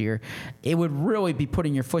Eagles next year. It would really be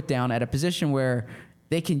putting your foot down at a position where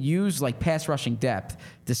they can use pass rushing depth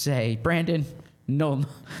to say, Brandon, no.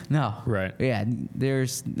 Right. Yeah,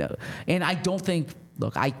 there's no. And I don't think,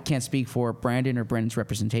 look, I can't speak for Brandon or Brandon's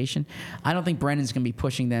representation. I don't think Brandon's going to be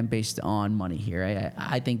pushing them based on money here.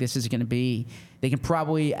 I think this is going to be, they can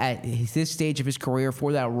probably, at this stage of his career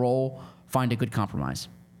for that role, find a good compromise.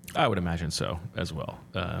 I would imagine so as well.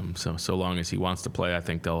 So long as he wants to play, I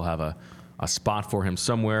think they'll have a spot for him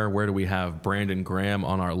somewhere. Where do we have Brandon Graham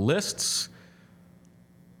on our lists?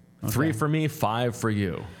 Okay. 3 for me, 5 for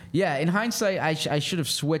you. Yeah, in hindsight, I should have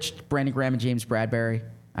switched Brandon Graham and James Bradberry.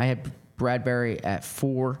 I had Bradberry at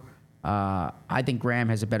 4. I think Graham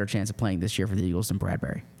has a better chance of playing this year for the Eagles than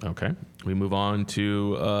Bradberry. Okay. We move on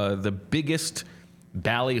to the biggest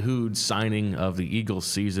ballyhooed signing of the Eagles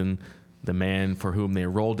season. The man for whom they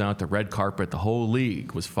rolled out the red carpet, the whole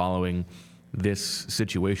league was following this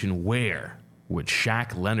situation. Where would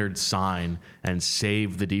Shaq Leonard sign and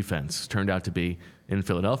save the defense? Turned out to be in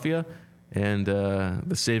Philadelphia, and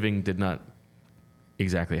the saving did not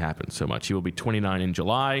exactly happen so much. He will be 29 in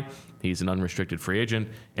July. He's an unrestricted free agent.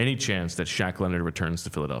 Any chance that Shaq Leonard returns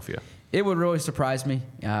to Philadelphia? It would really surprise me.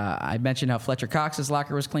 I mentioned how Fletcher Cox's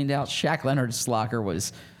locker was cleaned out. Shaq Leonard's locker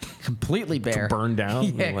was completely bare. Burned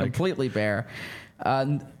down? Yeah, completely bare.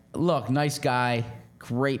 Look, nice guy,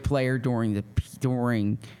 great player during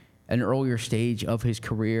an earlier stage of his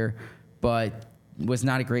career, but was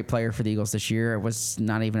not a great player for the Eagles this year. Was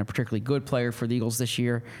not even a particularly good player for the Eagles this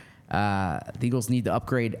year. The Eagles need to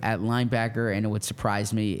upgrade at linebacker, and it would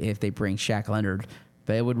surprise me if they bring Shaq Leonard.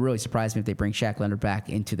 But it would really surprise me if they bring Shaq Leonard back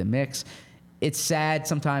into the mix. It's sad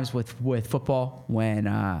sometimes with football when,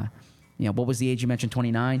 what was the age you mentioned,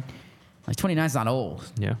 29? Like 29 is not old,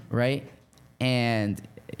 right? And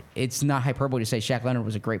it's not hyperbole to say Shaq Leonard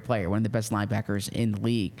was a great player, one of the best linebackers in the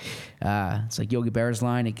league. It's like Yogi Berra's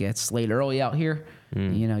line; it gets late early out here.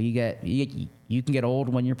 You can get old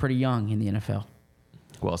when you're pretty young in the NFL.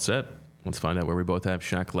 Well said. Let's find out where we both have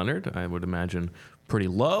Shaq Leonard. I would imagine pretty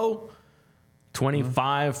low.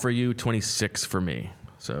 25 for you, 26 for me.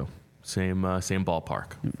 So same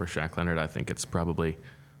ballpark for Shaq Leonard. I think it's probably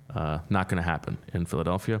not going to happen in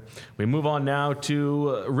Philadelphia. We move on now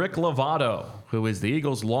to Rick Lovato, who is the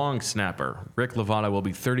Eagles' long snapper. Rick Lovato will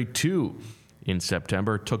be 32 in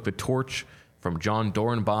September. Took the torch from John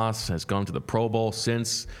Dornbos, has gone to the Pro Bowl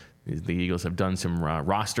since. The Eagles have done some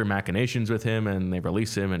roster machinations with him, and they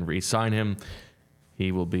release him and re-sign him.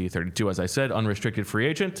 He will be 32, as I said, unrestricted free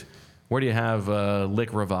agent. Where do you have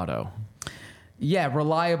Lick Lovato? Yeah,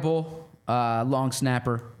 reliable long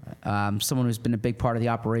snapper. Someone who's been a big part of the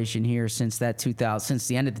operation here since the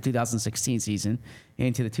end of the 2016 season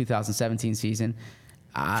into the 2017 season.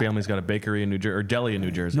 Family's got a bakery in New Jersey, or deli in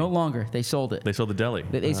New Jersey. No longer. They sold it. They sold the deli.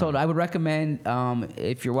 They sold it. I would recommend,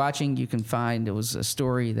 if you're watching, you can find, it was a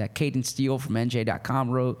story that Caden Steele from NJ.com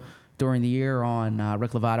wrote during the year on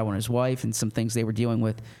Rick Lovato and his wife and some things they were dealing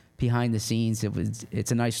with behind the scenes.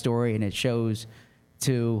 It's a nice story, and it shows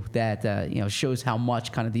too that shows how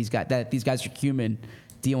much kind of these guys are human,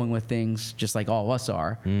 dealing with things just like all of us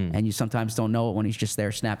are, and you sometimes don't know it when he's just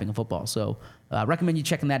there snapping a football. So recommend you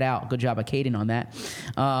checking that out. Good job by Caden on that.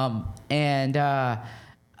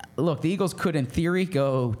 Look, the Eagles could, in theory,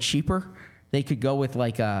 go cheaper. They could go with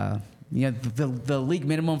the league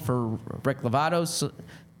minimum for Rick Lovato's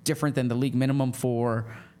different than the league minimum for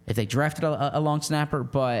if they drafted a long snapper,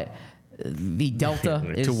 but the delta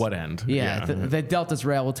is... To what end? Yeah, the delta is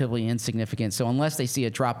relatively insignificant. So unless they see a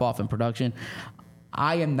drop-off in production,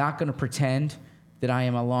 I am not going to pretend that I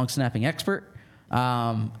am a long snapping expert.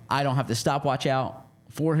 I don't have the stopwatch out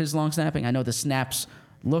for his long snapping. I know the snaps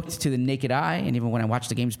looked to the naked eye, and even when I watched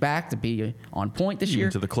the games back, to be on point this year.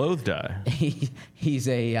 To the clothed eye. He's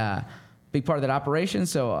a big part of that operation,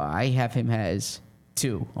 so I have him as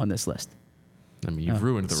 2 on this list. I mean, you've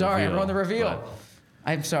ruined the reveal. Sorry, I ruined the reveal.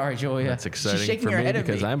 I'm sorry, Julia. That's exciting for me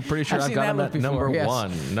because I'm pretty sure I've got him at number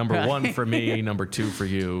 1. Number 1 for me, number 2 for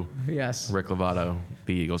you. Yes. Rick Lovato,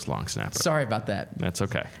 the Eagles long snapper. Sorry about that. That's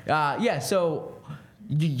okay. So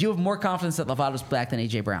you have more confidence that Lovato's back than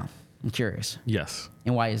A.J. Brown. I'm curious. Yes.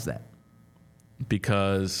 And why is that?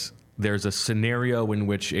 Because there's a scenario in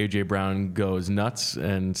which A.J. Brown goes nuts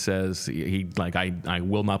and says I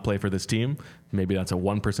will not play for this team. Maybe that's a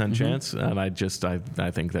 1% chance, and I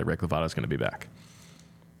think that Rick Lovato is going to be back.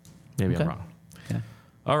 Maybe I'm wrong. Okay.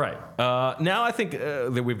 All right. Now I think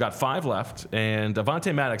that we've got 5 left, and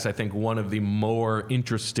Avonte Maddox, I think, one of the more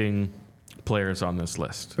interesting players on this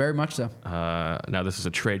list. Very much so. Now this is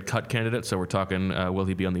a trade cut candidate, so we're talking, will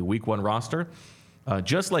he be on the Week 1 roster?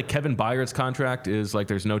 Just like Kevin Byard's contract is like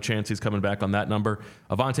there's no chance he's coming back on that number,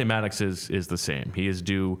 Avonte Maddox is the same. He is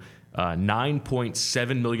due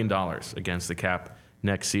 $9.7 million against the cap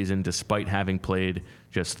next season, despite having played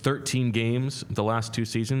just 13 games the last 2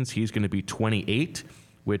 seasons. He's going to be 28,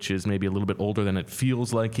 which is maybe a little bit older than it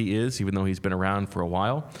feels like he is, even though he's been around for a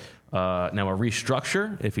while. Now, a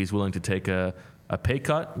restructure, if he's willing to take a pay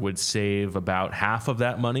cut, would save about half of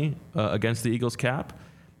that money against the Eagles' cap,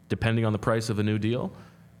 depending on the price of a new deal.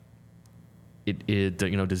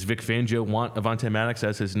 Does Vic Fangio want Avonte Maddox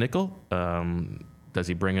as his nickel? Does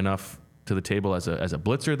he bring enough to the table as a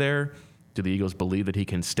blitzer there? Do the Eagles believe that he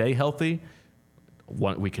can stay healthy?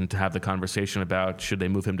 We can have the conversation about should they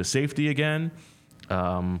move him to safety again.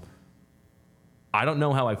 I don't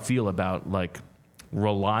know how I feel about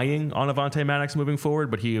relying on Avonte Maddox moving forward,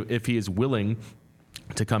 but if he is willing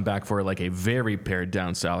to come back for a very pared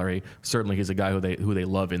down salary, certainly he's a guy who they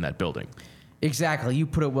love in that building. Exactly. You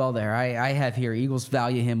put it well there. I have here Eagles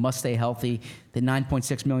value him, must stay healthy, the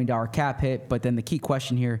 $9.6 million cap hit. But then the key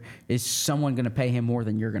question here is someone going to pay him more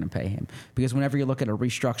than you're going to pay him? Because whenever you look at a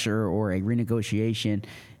restructure or a renegotiation,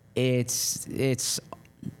 it's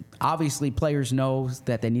obviously players know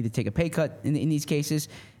that they need to take a pay cut in these cases.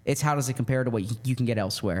 It's how does it compare to what you can get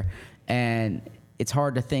elsewhere? And it's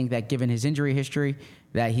hard to think that given his injury history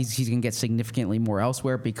that he's going to get significantly more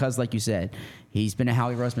elsewhere because, like you said, he's been a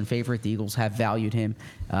Howie Roseman favorite. The Eagles have valued him.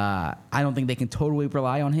 I don't think they can totally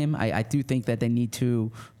rely on him. I do think that they need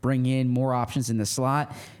to bring in more options in the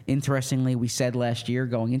slot. Interestingly, we said last year,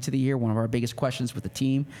 going into the year, one of our biggest questions with the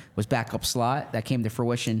team was backup slot. That came to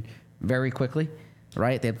fruition very quickly.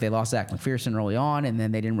 Right, they lost Zach McPherson early on, and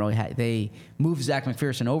then they didn't really they moved Zach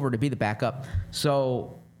McPherson over to be the backup.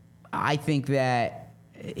 So I think that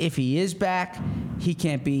if he is back, he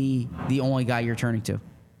can't be the only guy you're turning to.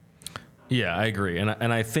 Yeah, I agree,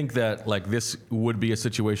 and I think that like this would be a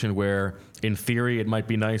situation where, in theory, it might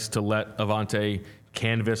be nice to let Avante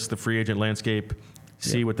canvass the free agent landscape,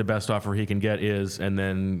 see what the best offer he can get is, and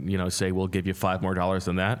then say we'll give you $5 more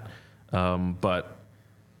than that. But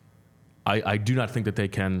I do not think that they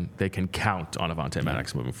can count on Avante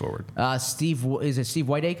Maddox moving forward. Steve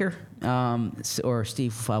Whitaker or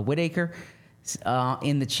Steve Whitaker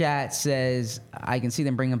in the chat says I can see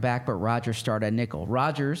them bring him back, but Rodgers start at nickel.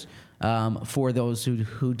 Rodgers, for those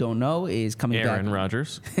who don't know, is coming back. Aaron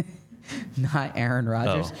Rodgers, not Aaron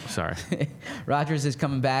Rodgers. Oh, sorry. Rodgers is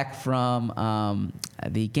coming back from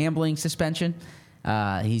the gambling suspension.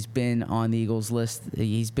 He's been on the Eagles list.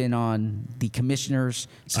 He's been on the commissioner's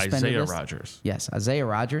suspended list. Isaiah Rodgers. Yes, Isaiah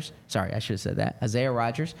Rodgers. Sorry, I should have said that. Isaiah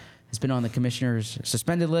Rodgers has been on the commissioner's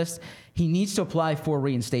suspended list. He needs to apply for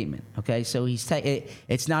reinstatement. Okay, so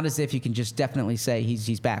it's not as if you can just definitely say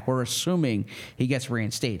he's back. We're assuming he gets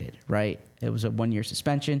reinstated, right? It was a 1-year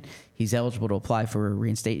suspension. He's eligible to apply for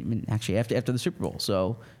reinstatement actually after the Super Bowl.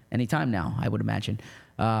 So anytime now, I would imagine.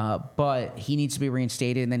 But he needs to be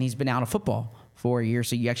reinstated, and then he's been out of football for a year,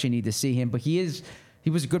 so you actually need to see him. But he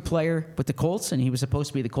was a good player with the Colts, and he was supposed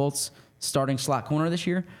to be the Colts' starting slot corner this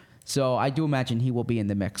year. So I do imagine he will be in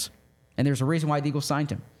the mix. And there's a reason why the Eagles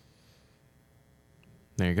signed him.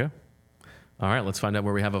 There you go. All right, let's find out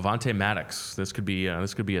where we have Avante Maddox. This could be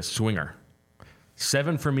a swinger.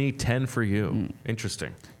 7 for me, 10 for you.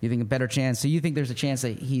 Interesting. You think a better chance? So you think there's a chance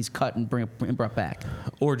that he's cut and brought back,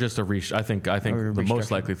 or just a I think the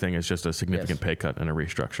most likely thing is just a significant pay cut and a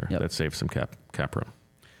restructure that saves some cap room.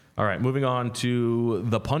 All right, moving on to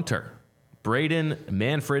the punter, Braden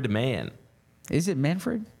Manfred Mann. Is it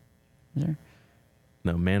Manfred? Is there?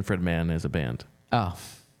 No, Manfred Mann is a band. Oh,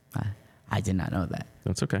 I did not know that.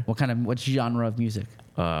 That's okay. What genre of music?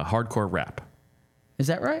 Hardcore rap. Is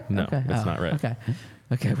that right? No, okay. that's not right.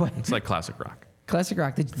 Okay. What? It's like classic rock. Classic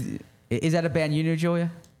rock. Is that a band you knew, Julia?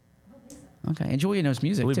 Okay, and Julia knows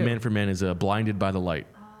music I believe too. Manfred Mann is Blinded by the Light.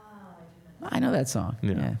 I know that song.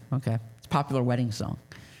 Yeah. Okay. It's a popular wedding song.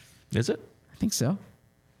 Is it? I think so.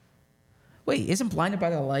 Wait, isn't Blinded by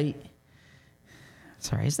the Light?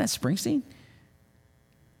 Sorry, isn't that Springsteen?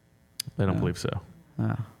 I don't believe so.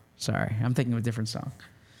 Oh, sorry. I'm thinking of a different song.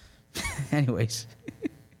 Anyways,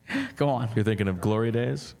 go on. You're thinking of Glory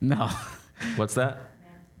Days? No. What's that?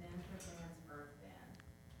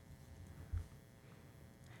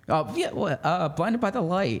 Blinded by the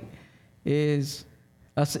Light is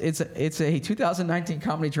it's a 2019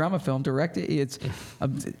 comedy drama film directed. It's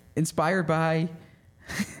inspired by.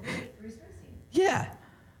 Bruce Springsteen. Yeah,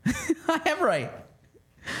 I am right.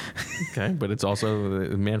 Okay, but it's also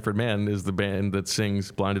Manfred Mann is the band that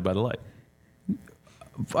sings "Blinded by the Light."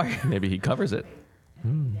 Maybe he covers it.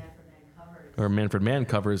 Or Manfred Mann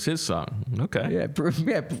covers his song. Okay.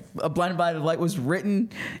 Blinded by the Light was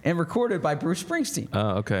written and recorded by Bruce Springsteen.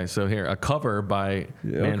 Okay. So here, a cover by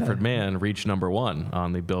Manfred Mann reached #1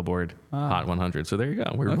 on the Billboard Hot 100. So there you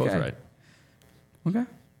go. We were both right. Okay.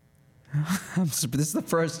 This is the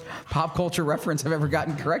first pop culture reference I've ever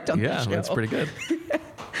gotten correct on this show. Yeah, that's pretty good.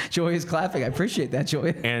 Joy is clapping. I appreciate that,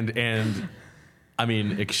 Joy. And I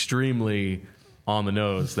mean, extremely on the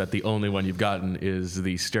nose that the only one you've gotten is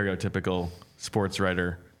the stereotypical sports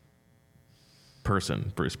writer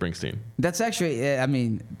person, Bruce Springsteen. That's actually, I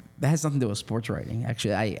mean, that has nothing to do with sports writing.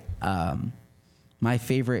 Actually, my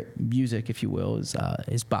favorite music, if you will, is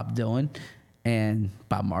Bob Dylan and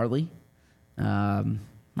Bob Marley.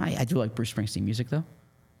 I do like Bruce Springsteen music though.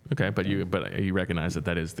 Okay, but you recognize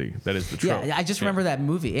that is the trope. Yeah, I just remember that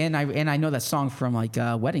movie, and I know that song from like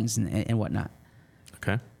weddings and whatnot.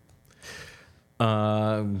 Okay.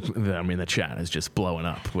 I mean, the chat is just blowing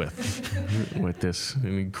up with this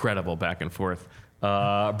incredible back and forth.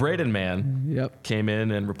 Braden Mann came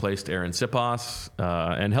in and replaced Aaron Sipos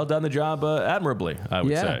and held down the job admirably, I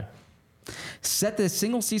would say. Set the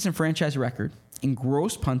single season franchise record in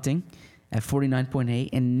gross punting at 49.8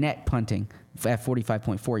 and net punting at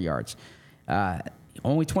 45.4 yards.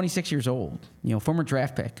 Only 26 years old, former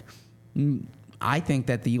draft pick. I think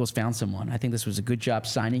that the Eagles found someone. I think this was a good job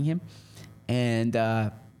signing him. And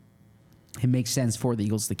it makes sense for the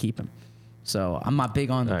Eagles to keep him. So I'm not big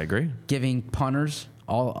on I agree. giving punters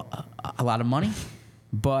a lot of money,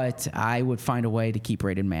 but I would find a way to keep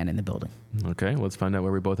Braden Mann in the building. Okay, let's find out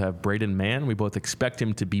where we both have Braden Mann. We both expect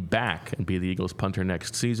him to be back and be the Eagles punter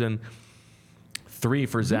next season. 3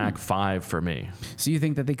 for Zach, 5 for me. So you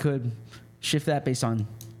think that they could shift that based on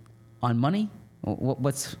money?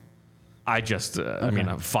 What's... I just, I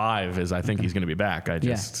mean, 5 is I think he's going to be back.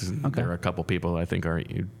 There are a couple people I think are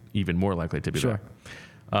even more likely to be back.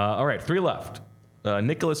 All right, 3 left.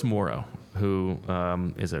 Nicholas Morrow, who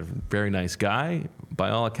is a very nice guy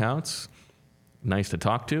by all accounts, nice to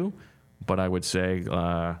talk to, but I would say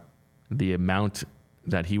the amount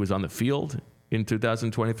that he was on the field in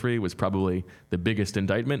 2023 was probably the biggest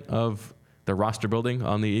indictment of the roster building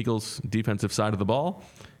on the Eagles' defensive side of the ball.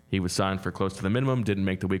 He was signed for close to the minimum, didn't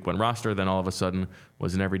make the Week 1 roster, then all of a sudden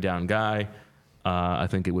was an every down guy. I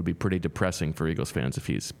think it would be pretty depressing for Eagles fans if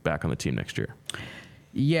he's back on the team next year.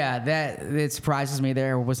 Yeah, it surprises me.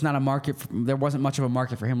 There wasn't much of a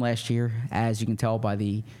market for him last year, as you can tell by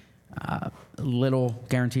the little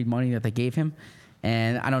guaranteed money that they gave him.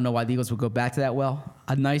 And I don't know why the Eagles would go back to that well.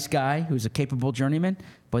 A nice guy who's a capable journeyman,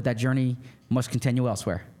 but that journey must continue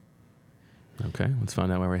elsewhere. Okay, let's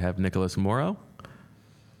find out where we have Nicholas Morrow.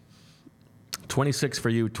 26 for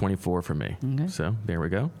you, 24 for me. Okay. So there we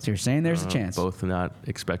go. So you're saying there's a chance. Both not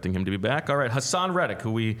expecting him to be back. All right, Hassan Reddick,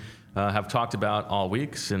 who we have talked about all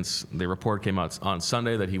week since the report came out on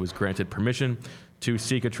Sunday that he was granted permission to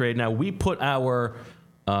seek a trade. Now, we put our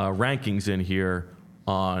rankings in here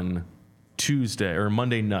on Tuesday or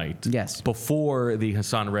Monday night. Yes. Before the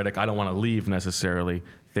Hassan Reddick, I don't want to leave necessarily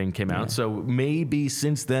thing came out. Yeah. So maybe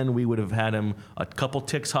since then we would have had him a couple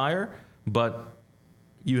ticks higher, but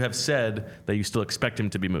you have said that you still expect him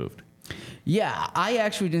to be moved. Yeah, I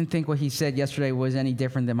actually didn't think what he said yesterday was any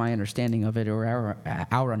different than my understanding of it or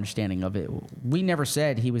our understanding of it. We never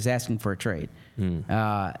said he was asking for a trade. And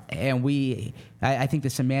I think the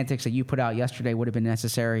semantics that you put out yesterday would have been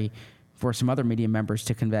necessary for some other media members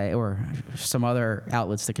to convey or some other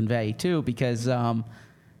outlets to convey too, because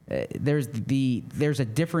there's a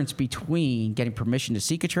difference between getting permission to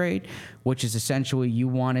seek a trade, which is essentially you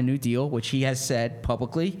want a new deal, which he has said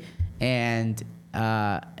publicly, and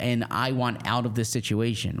I want out of this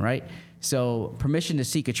situation, right? So permission to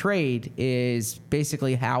seek a trade is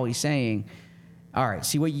basically how he's saying, all right,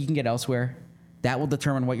 see what you can get elsewhere. That will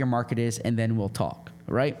determine what your market is, and then we'll talk,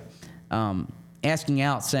 right? Asking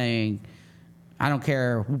out, saying, I don't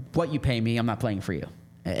care what you pay me, I'm not playing for you.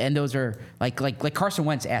 And those are like Carson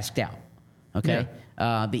Wentz asked out, okay?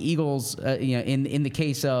 Yeah. The Eagles, in the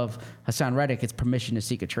case of Hassan Reddick, it's permission to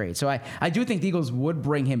seek a trade. So I do think the Eagles would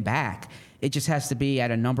bring him back. It just has to be at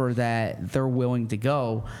a number that they're willing to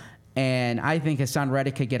go. And I think Hassan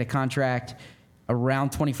Reddick could get a contract around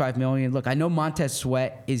 $25 million. Look, I know Montez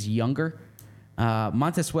Sweat is younger.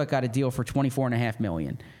 Montez Sweat got a deal for $24.5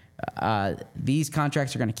 million. These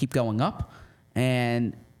contracts are going to keep going up,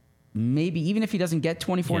 and maybe even if he doesn't get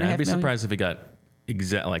 $24.5 million. I'd be surprised if he got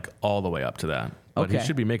all the way up to that. But he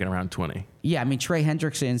should be making around 20. Yeah, I mean, Trey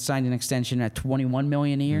Hendrickson signed an extension at $21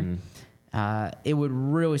 million a year. It would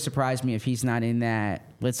really surprise me if he's not in that,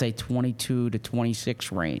 let's say, 22 to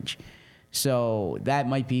 26 range. So that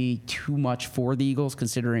might be too much for the Eagles,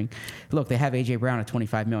 considering, look, they have A.J. Brown at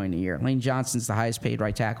 $25 million a year. Lane Johnson's the highest paid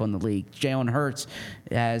right tackle in the league. Jalen Hurts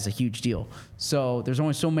has a huge deal. So there's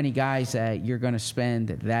only so many guys that you're going to spend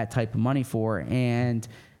that type of money for, and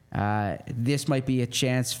this might be a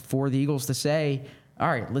chance for the Eagles to say, all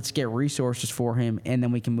right, let's get resources for him, and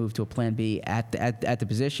then we can move to a plan B at the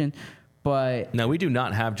position. But now, we do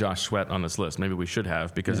not have Josh Sweat on this list. Maybe we should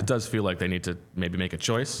have, because it does feel like they need to maybe make a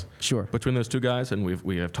choice between those two guys. And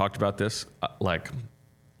we have talked about this.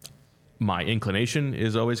 My inclination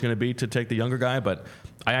is always going to be to take the younger guy, but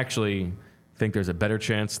I actually think there's a better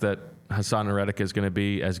chance that Hassan Reddick is going to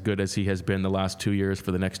be as good as he has been the last 2 years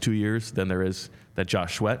for the next 2 years than there is that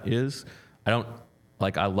Josh Sweat is. I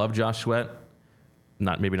love Josh Sweat,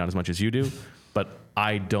 maybe not as much as you do, but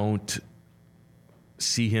I don't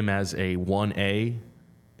see him as a 1A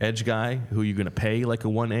edge guy who you're going to pay like a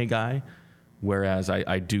 1A guy, whereas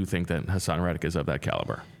I do think that Hassan Reddick is of that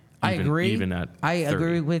caliber. I agree. Even at 30. I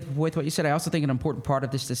agree with what you said. I also think an important part of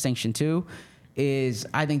this distinction too is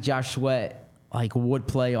I think Josh Sweat would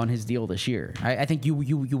play on his deal this year. I think you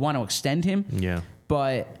want to extend him,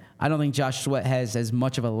 but I don't think Josh Sweat has as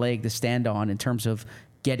much of a leg to stand on in terms of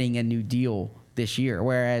getting a new deal this year,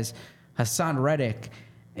 whereas Hassan Reddick,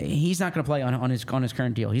 he's not going to play on his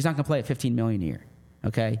current deal. He's not going to play at $15 million a year,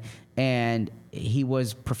 okay? And he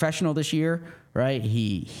was professional this year, right?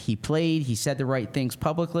 He played. He said the right things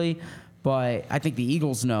publicly, but I think the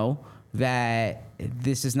Eagles know that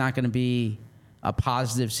this is not going to be a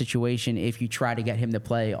positive situation if you try to get him to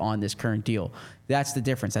play on this current deal. That's the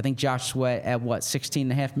difference. I think Josh Sweat at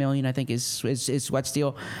 $16.5 million, I think is Sweat's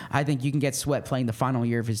deal. I think you can get Sweat playing the final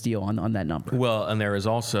year of his deal on that number. Well, and there is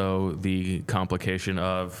also the complication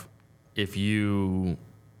of if you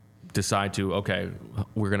decide to, okay,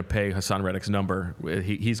 we're going to pay Hassan Reddick's number.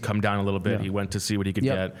 He's come down a little bit. Yeah. He went to see what he could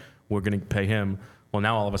get. We're going to pay him. Well,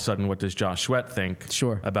 now all of a sudden, what does Josh Sweat think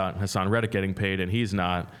about Hassan Reddick getting paid and he's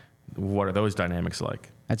not? What are those dynamics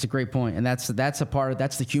like? That's a great point, and that's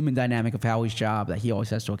the human dynamic of Howie's job that he always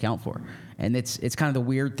has to account for, and it's kind of the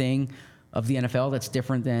weird thing of the NFL that's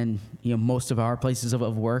different than most of our places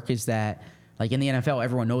of work is that like in the NFL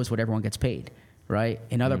everyone knows what everyone gets paid, right?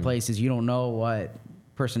 In other places you don't know what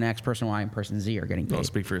person X, person Y, and person Z are getting paid. Well,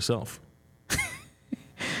 speak for yourself.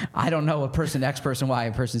 I don't know what person X, person Y,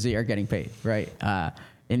 and person Z are getting paid, right?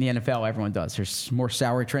 In the NFL everyone does. There's more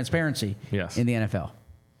salary transparency in the NFL.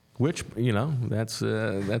 Which,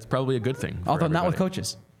 that's probably a good thing. Although not with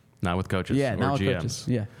coaches. Not with coaches. Yeah, or not with GMs. coaches.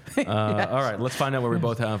 Yeah. All right, let's find out where we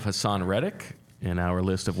both have Hassan Reddick in our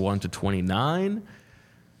list of 1 to 29.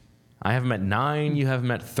 I have him at 9. You have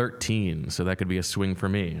him at 13. So that could be a swing for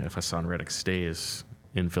me if Hassan Reddick stays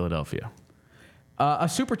in Philadelphia. A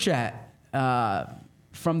super chat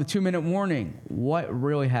from the 2-minute warning. What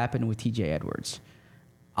really happened with TJ Edwards?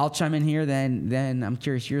 I'll chime in here, then I'm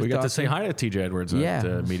curious your thoughts. We got to say hi to TJ Edwards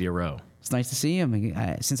at Media Row. It's nice to see him.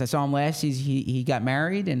 Since I saw him last, he got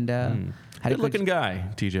married and had good-looking guy,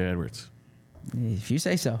 TJ Edwards. If you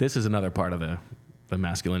say so. This is another part of the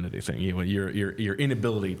masculinity thing. Your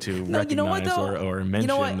inability to recognize or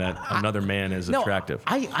mention that another man is attractive.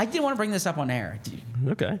 I didn't want to bring this up on air.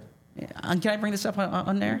 Okay. Can I bring this up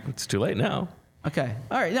on air? It's too late now. Okay.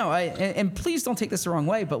 All right. No. And please don't take this the wrong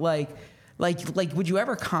way, but like, would you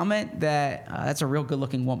ever comment that that's a real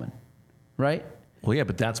good-looking woman, right? Well, yeah,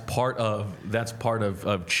 but that's part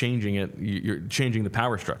of changing it. You're changing the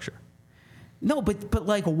power structure. No, but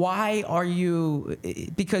like, why are you?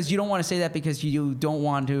 Because you don't want to say that because you don't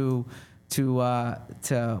want to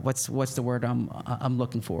what's the word I'm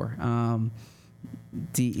looking for?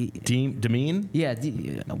 Demean? Yeah,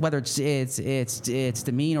 whether it's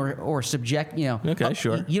demean or subject. Okay,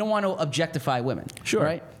 sure. You don't want to objectify women. Sure.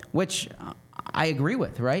 Right. Which I agree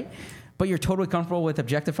with, right? But you're totally comfortable with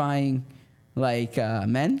objectifying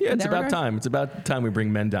men? Yeah, it's about time. It's about time we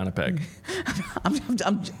bring men down a peg.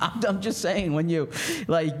 I'm just saying when you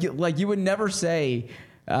you would never say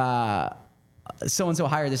so and so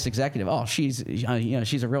hired this executive. Oh, she's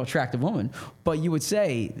a real attractive woman, but you would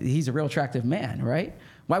say he's a real attractive man, right?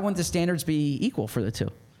 Why wouldn't the standards be equal for the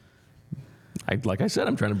two? Like I said,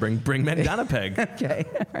 I'm trying to bring men down a peg. Okay.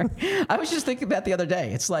 I was just thinking that the other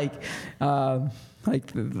day. It's like the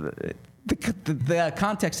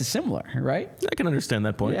context is similar, right? I can understand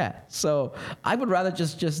that point. Yeah. So I would rather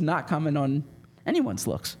just not comment on anyone's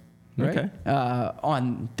looks, right? Okay.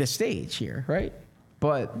 On the stage here, right?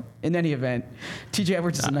 But in any event, TJ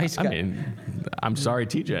Edwards is a nice guy. I mean, I'm sorry,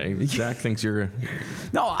 TJ. Zach thinks you're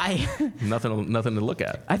nothing to look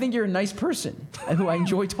at. I think you're a nice person who I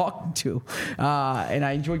enjoy talking to, and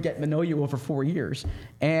I enjoy getting to know you over 4 years.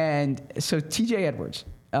 And so TJ Edwards,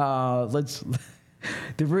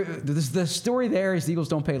 the story there is the Eagles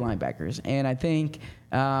don't pay linebackers, and I think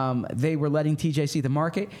they were letting TJ see the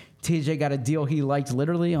market. TJ got a deal he liked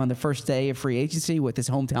literally on the first day of free agency with his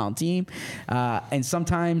hometown team. And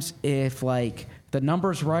sometimes if the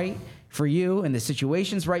number's right for you and the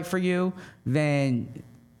situation's right for you, then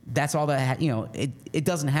that's all that, it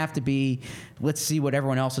doesn't have to be, let's see what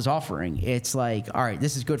everyone else is offering. It's like, all right,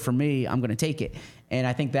 this is good for me. I'm going to take it. And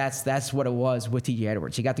I think that's what it was with TJ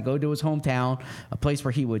Edwards. He got to go to his hometown, a place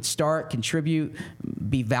where he would start, contribute,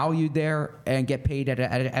 be valued there, and get paid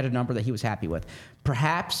at a number that he was happy with.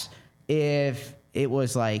 Perhaps if it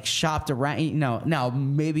was shopped around, now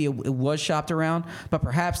maybe it was shopped around, but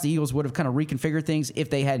perhaps the Eagles would have kind of reconfigured things if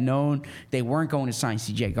they had known they weren't going to sign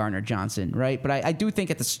C.J. Gardner-Johnson, right? But I do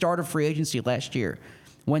think at the start of free agency last year,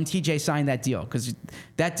 when TJ signed that deal, because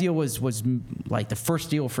that deal was the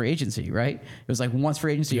first deal of free agency, right? It was once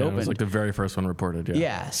free agency opened. It was the very first one reported, yeah.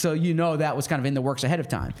 Yeah, so that was kind of in the works ahead of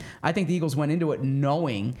time. I think the Eagles went into it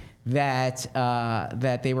knowing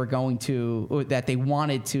that they were going to, that they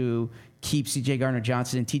wanted to keep C.J.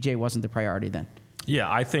 Gardner-Johnson, and TJ wasn't the priority then.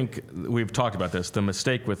 Yeah, I think we've talked about this. The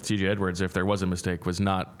mistake with TJ Edwards, if there was a mistake, was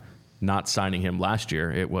not signing him last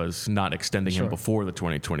year. It was not extending him before the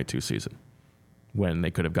 2022 season, when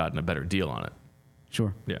they could have gotten a better deal on it.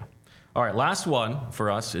 Sure. Yeah. All right, last one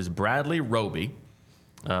for us is Bradley Roby.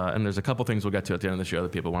 And there's a couple things we'll get to at the end of the show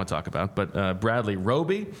that people want to talk about. But Bradley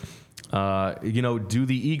Roby, Do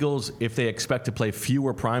the Eagles, if they expect to play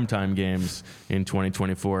fewer primetime games in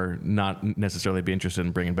 2024, not necessarily be interested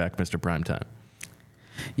in bringing back Mr. Primetime?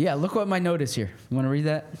 Yeah, look what my note is here. You want to read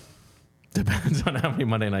that? Depends on how many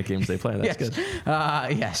Monday night games they play. That's good.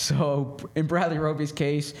 So in Bradley Roby's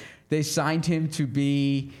case, they signed him to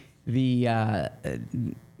be a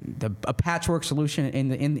patchwork solution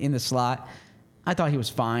in the slot. I thought he was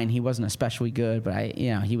fine. He wasn't especially good, but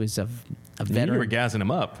he was a veteran. You were gassing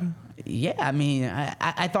him up. Yeah, I mean,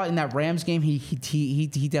 I thought in that Rams game he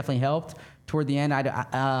definitely helped toward the end.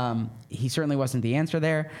 He certainly wasn't the answer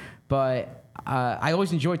there, but I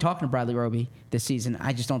always enjoy talking to Bradley Roby this season.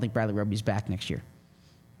 I just don't think Bradley Roby's back next year.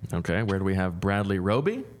 Okay, where do we have Bradley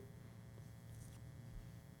Roby?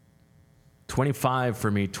 25 for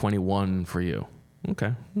me, 21 for you.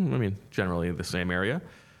 Okay, I mean, generally the same area.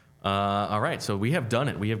 All right, so we have done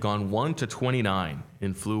it. We have gone 1 to 29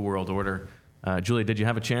 in Flu World Order. Julia, did you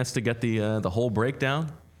have a chance to get the whole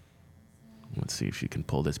breakdown? Let's see if she can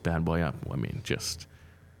pull this bad boy up. I mean, just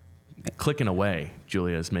clicking away.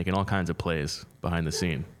 Julia is making all kinds of plays behind the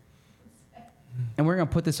scene. And we're going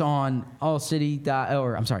to put this on allphly.com.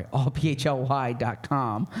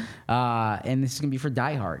 And this is going to be for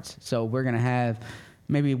diehards. So we're going to have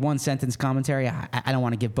maybe one sentence commentary. I don't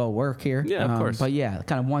want to give Bo work here. Yeah, of course. But yeah,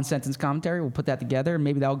 kind of one sentence commentary. We'll put that together, and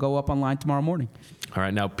maybe that'll go up online tomorrow morning. All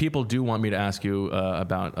right. Now, people do want me to ask you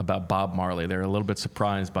about Bob Marley. They're a little bit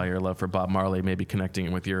surprised by your love for Bob Marley, maybe connecting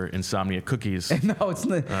it with your insomnia cookies. No,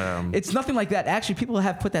 it's nothing like that. Actually, people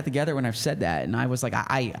have put that together when I've said that, and I was like,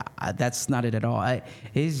 I that's not it at all.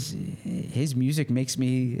 His music makes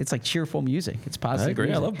me. It's like cheerful music. It's positive. I agree.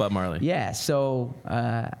 Music. I love Bob Marley. Yeah. So.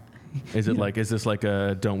 Is this like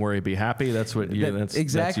a "Don't Worry, Be Happy"? That's what that's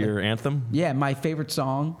exactly. That's your anthem. Yeah, my favorite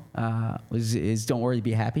song is "Don't Worry,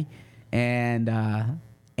 Be Happy," and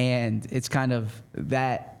it's kind of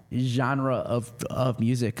that genre of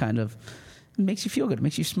music. Kind of makes you feel good. It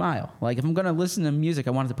makes you smile. Like if I'm gonna listen to music,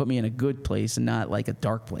 I want it to put me in a good place and not like a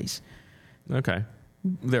dark place. Okay,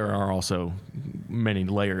 there are also many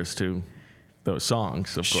layers to those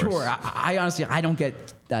songs, of course. Sure. I honestly, I don't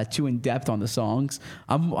get too in depth on the songs.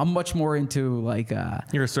 I'm much more into like.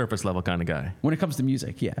 You're a surface level kind of guy. When it comes to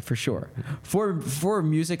music, yeah, for sure. For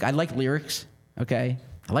music, I like lyrics. Okay,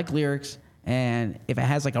 I like lyrics, and if it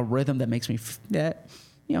has like a rhythm that makes me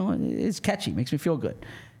it's catchy, makes me feel good.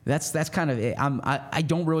 That's kind of it. I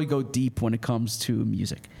don't really go deep when it comes to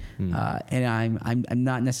music, and I'm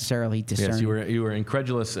not necessarily discerning. Yes, you were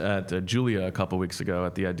incredulous at Julia a couple weeks ago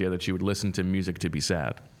at the idea that she would listen to music to be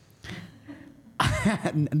sad.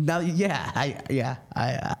 That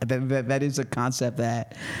is a concept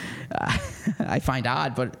that I find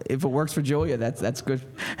odd, but if it works for Julia, that's good.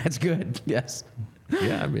 That's good. Yes.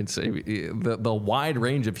 Yeah, I mean, the wide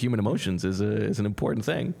range of human emotions is an important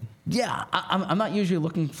thing. Yeah, I'm not usually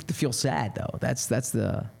looking to feel sad though. That's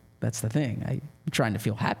the thing. I'm trying to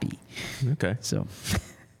feel happy. Okay. So,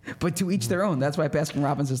 but to each their own. That's why Baskin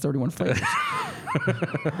Robbins has 31 flavors.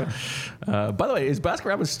 By the way, is Baskin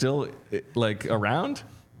Robbins still like around?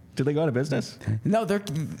 Did they go out of business? No, they're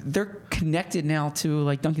connected now to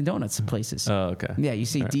like Dunkin' Donuts and places. Oh, okay. Yeah, you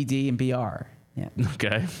see DD and BR. Yeah.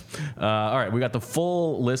 Okay. All right. We got the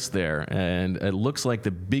full list there, and it looks like the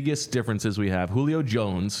biggest differences we have. Julio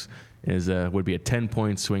Jones would be a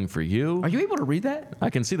 10-point swing for you. Are you able to read that? I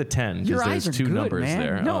can see the 10 Your because eyes there's are two good, numbers man.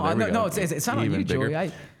 there. No, no, it's not on you, bigger.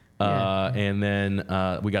 Joey. And then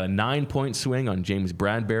we got a 9-point swing on James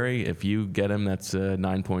Bradberry. If you get him, that's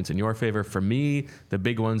 9 points in your favor. For me, the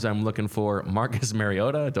big ones I'm looking for: Marcus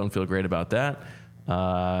Mariota. Don't feel great about that.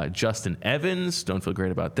 Justin Evans, don't feel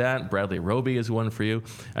great about that. Bradley Roby is one for you.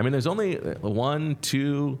 I mean, there's only 1,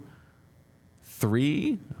 2,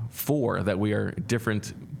 3, 4 that we are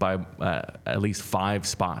different by at least 5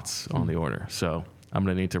 spots on the order. So I'm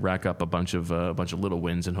going to need to rack up a bunch of little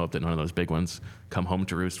wins and hope that none of those big ones come home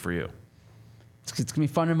to roost for you. It's going to be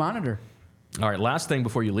fun to monitor. All right, last thing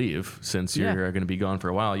before you leave, since you're going to be gone for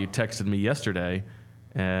a while, you texted me yesterday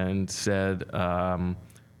and said, I'm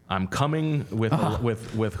coming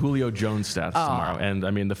with Julio Jones stats tomorrow. And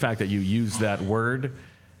I mean, the fact that you used that word.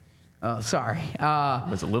 Oh, sorry.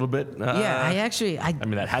 Was a little bit. I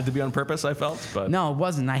mean, that had to be on purpose, I felt. But no, it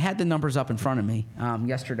wasn't. I had the numbers up in front of me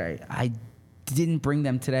yesterday. I didn't bring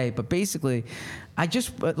them today. But basically, I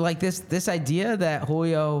just like this idea that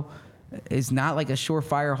Julio is not like a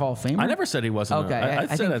surefire Hall of Famer. I never said he wasn't. Okay, I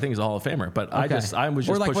think he's a Hall of Famer, but I was just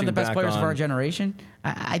or like one of the best players on of our generation.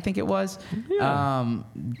 I think it was. Yeah.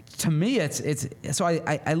 To me, it's so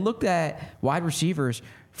I looked at wide receivers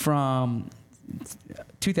from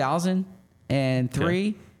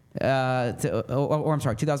 2003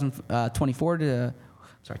 2024 to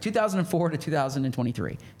 2004 to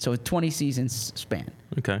 2023. So a 20 seasons span.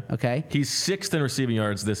 Okay. He's 6th in receiving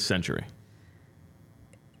yards this century.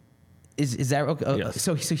 Is that okay? Yes.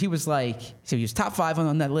 So he was he was top 5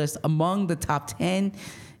 on that list. Among the top 10,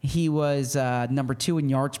 he was number 2 in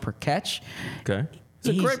yards per catch. Okay.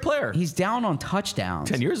 He's a great player. He's down on touchdowns.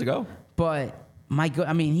 10 years ago. But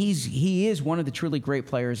he is one of the truly great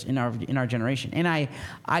players in our generation. And I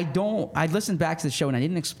listened back to the show and I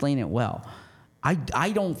didn't explain it well.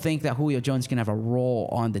 I don't think that Julio Jones can have a role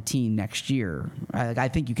on the team next year. I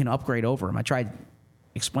think you can upgrade over him. I tried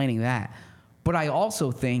explaining that. But I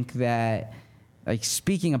also think that,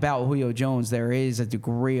 speaking about Julio Jones, there is a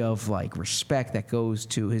degree of respect that goes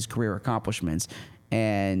to his career accomplishments,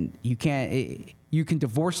 and you can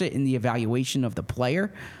divorce it in the evaluation of the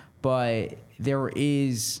player, but there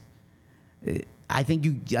is, I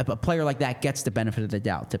think a player like that gets the benefit of the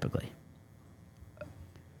doubt typically.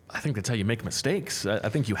 I think that's how you make mistakes. I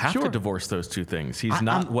think you have to divorce those two things. He's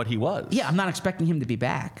not what he was. Yeah, I'm not expecting him to be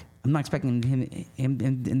back. I'm not expecting him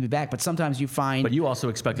to be back, but sometimes you find... But you also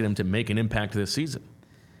expected him to make an impact this season.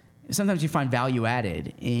 Sometimes you find value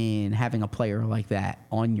added in having a player like that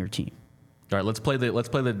on your team. All right, let's play the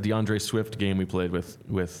DeAndre Swift game we played with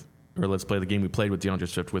or let's play the game we played with DeAndre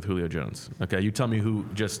Swift with Julio Jones. Okay, you tell me who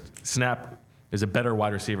just snap is a better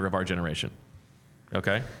wide receiver of our generation.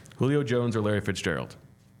 Okay? Julio Jones or Larry Fitzgerald?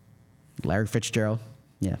 Larry Fitzgerald,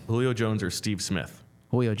 yeah. Julio Jones or Steve Smith?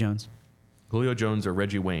 Julio Jones. Julio Jones or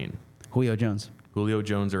Reggie Wayne? Julio Jones. Julio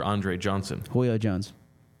Jones or Andre Johnson? Julio Jones.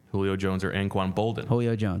 Julio Jones or Anquan Bolden?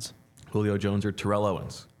 Julio Jones. Julio Jones or Terrell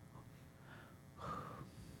Owens?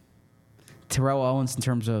 Terrell Owens in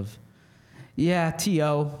terms of, yeah,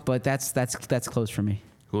 T.O., but that's close for me.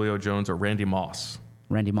 Julio Jones or Randy Moss?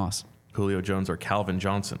 Randy Moss. Julio Jones or Calvin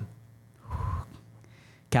Johnson?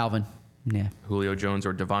 Calvin, yeah. Julio Jones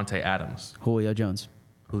or Devontae Adams? Julio Jones.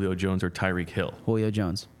 Julio Jones or Tyreek Hill? Julio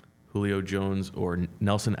Jones. Julio Jones or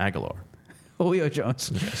Nelson Aguilar? Julio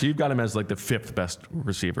Jones. Okay, so you've got him as the 5th best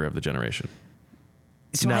receiver of the generation.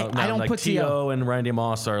 So now, I don't put T.O. and Randy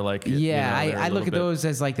Moss are Yeah, I look at those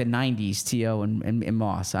as the 90s, T.O. and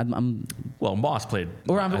Moss. Well, Moss played.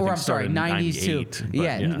 I'm sorry, 90s too.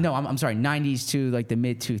 Yeah. I'm sorry, 90s to the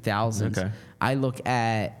mid 2000s. Okay. I look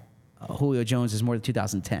at Julio Jones as more the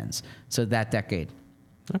 2010s, so that decade.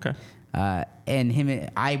 Okay. And him,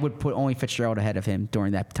 I would put only Fitzgerald ahead of him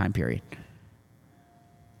during that time period.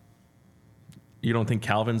 You don't think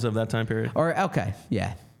Calvin's of that time period? Or okay,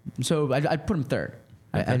 yeah. So I'd put him third.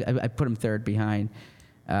 Okay. I put him third behind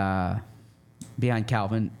Calvin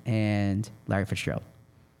and Larry Fitzgerald.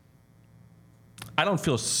 I don't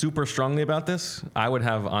feel super strongly about this. I would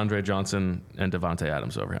have Andre Johnson and Devontae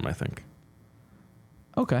Adams over him, I think.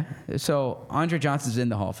 Okay. So Andre Johnson's in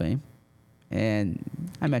the Hall of Fame. And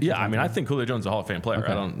I mentioned... Yeah, I think Julio Jones is a Hall of Fame player.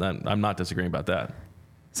 Okay. I'm not disagreeing about that.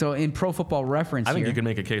 So in Pro Football Reference I think you can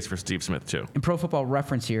make a case for Steve Smith, too. In Pro Football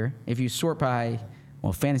Reference here, if you sort by...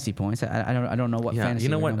 Well, fantasy points. I don't know what fantasy. You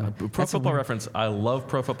know what? Pro Football Reference. I love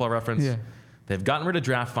Pro Football Reference. Yeah. They've gotten rid of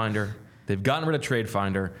Draft Finder. They've gotten rid of Trade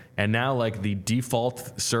Finder, and now the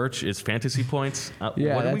default search is fantasy points. What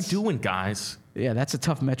are we doing, guys? Yeah, that's a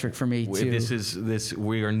tough metric for me too.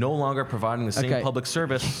 We are no longer providing the same public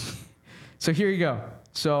service. So here you go.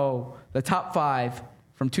 So the top 5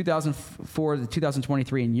 from 2004 to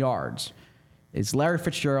 2023 in yards is Larry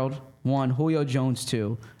Fitzgerald 1, Julio Jones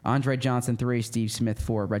 2, Andre Johnson 3, Steve Smith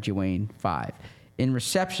 4, Reggie Wayne 5. In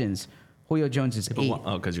receptions, Julio Jones is 8.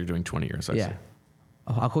 Oh, because you're doing 20 years. I see.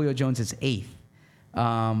 Julio Jones is 8th.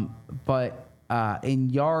 But in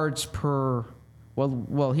yards per,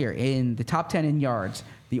 here, in the top 10 in yards,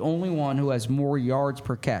 the only one who has more yards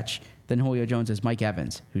per catch than Julio Jones is Mike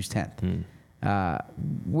Evans, who's 10th.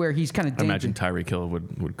 Where he's kind of dinged. I imagine Tyreek Hill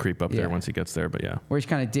would creep up there once he gets there, but yeah. Where he's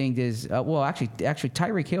kind of dinged is, actually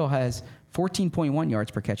Tyreek Hill has 14.1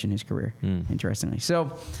 yards per catch in his career, interestingly.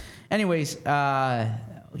 So, anyways,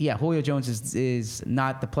 Julio Jones is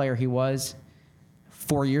not the player he was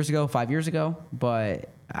 5 years ago, but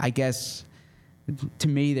I guess to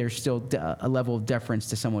me there's still a level of deference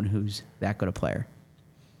to someone who's that good a player.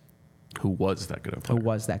 Who was that good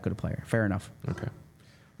a player. Fair enough. Okay.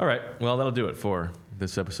 All right. Well, that'll do it for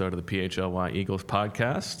this episode of the PHLY Eagles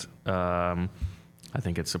podcast. I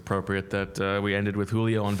think it's appropriate that we ended with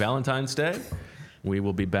Julio on Valentine's Day. We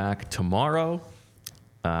will be back tomorrow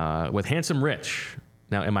with Handsome Rich.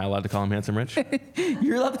 Now, am I allowed to call him Handsome Rich?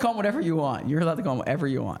 You're allowed to call him whatever you want. Yes.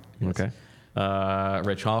 Okay.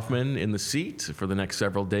 Rich Hoffman in the seat for the next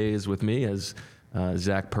several days with me as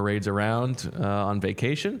Zach parades around on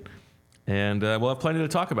vacation. And we'll have plenty to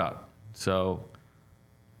talk about. So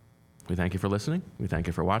we thank you for listening. We thank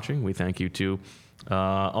you for watching. We thank you to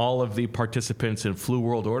all of the participants in Flu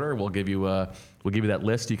World Order. We'll give you that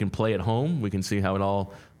list. You can play at home. We can see how it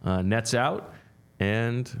all nets out.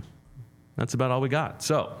 And that's about all we got.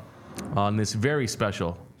 So on this very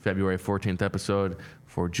special February 14th episode,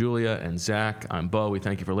 for Julia and Zach, I'm Bo. We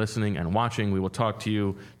thank you for listening and watching. We will talk to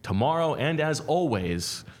you tomorrow. And as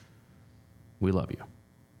always, we love you.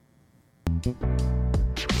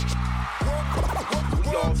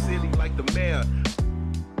 We all silly like the mayor.